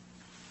you.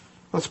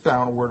 Let's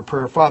bow in a word of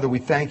prayer. Father, we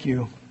thank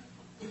you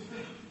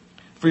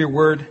for your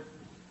word.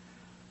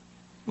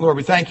 Lord,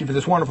 we thank you for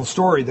this wonderful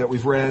story that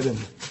we've read and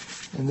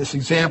this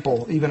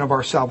example even of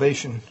our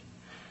salvation.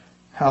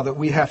 How that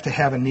we have to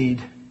have a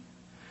need.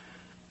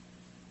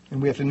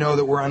 And we have to know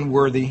that we're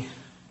unworthy.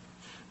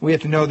 We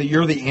have to know that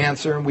you're the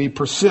answer, and we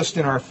persist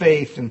in our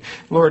faith. And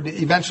Lord,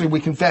 eventually we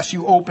confess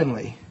you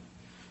openly.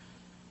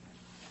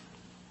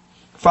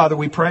 Father,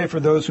 we pray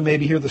for those who may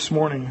be here this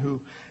morning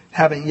who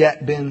haven't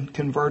yet been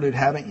converted,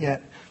 haven't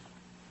yet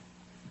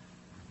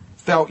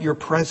felt your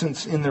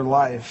presence in their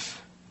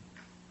life.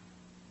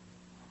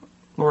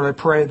 Lord, I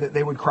pray that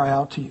they would cry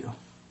out to you.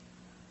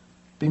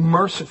 Be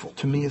merciful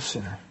to me, a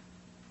sinner.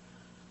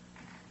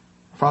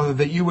 Father,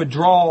 that you would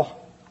draw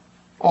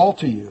all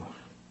to you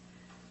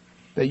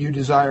that you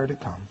desire to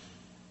come.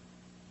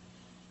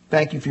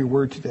 Thank you for your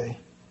word today.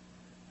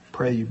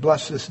 Pray you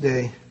bless this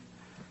day.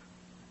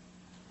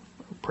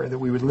 Pray that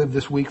we would live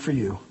this week for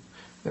you,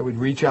 that we'd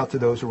reach out to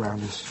those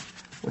around us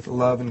with the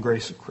love and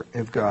grace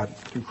of God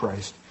through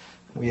Christ.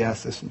 We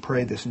ask this and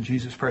pray this in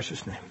Jesus'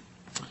 precious name.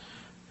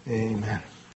 Amen.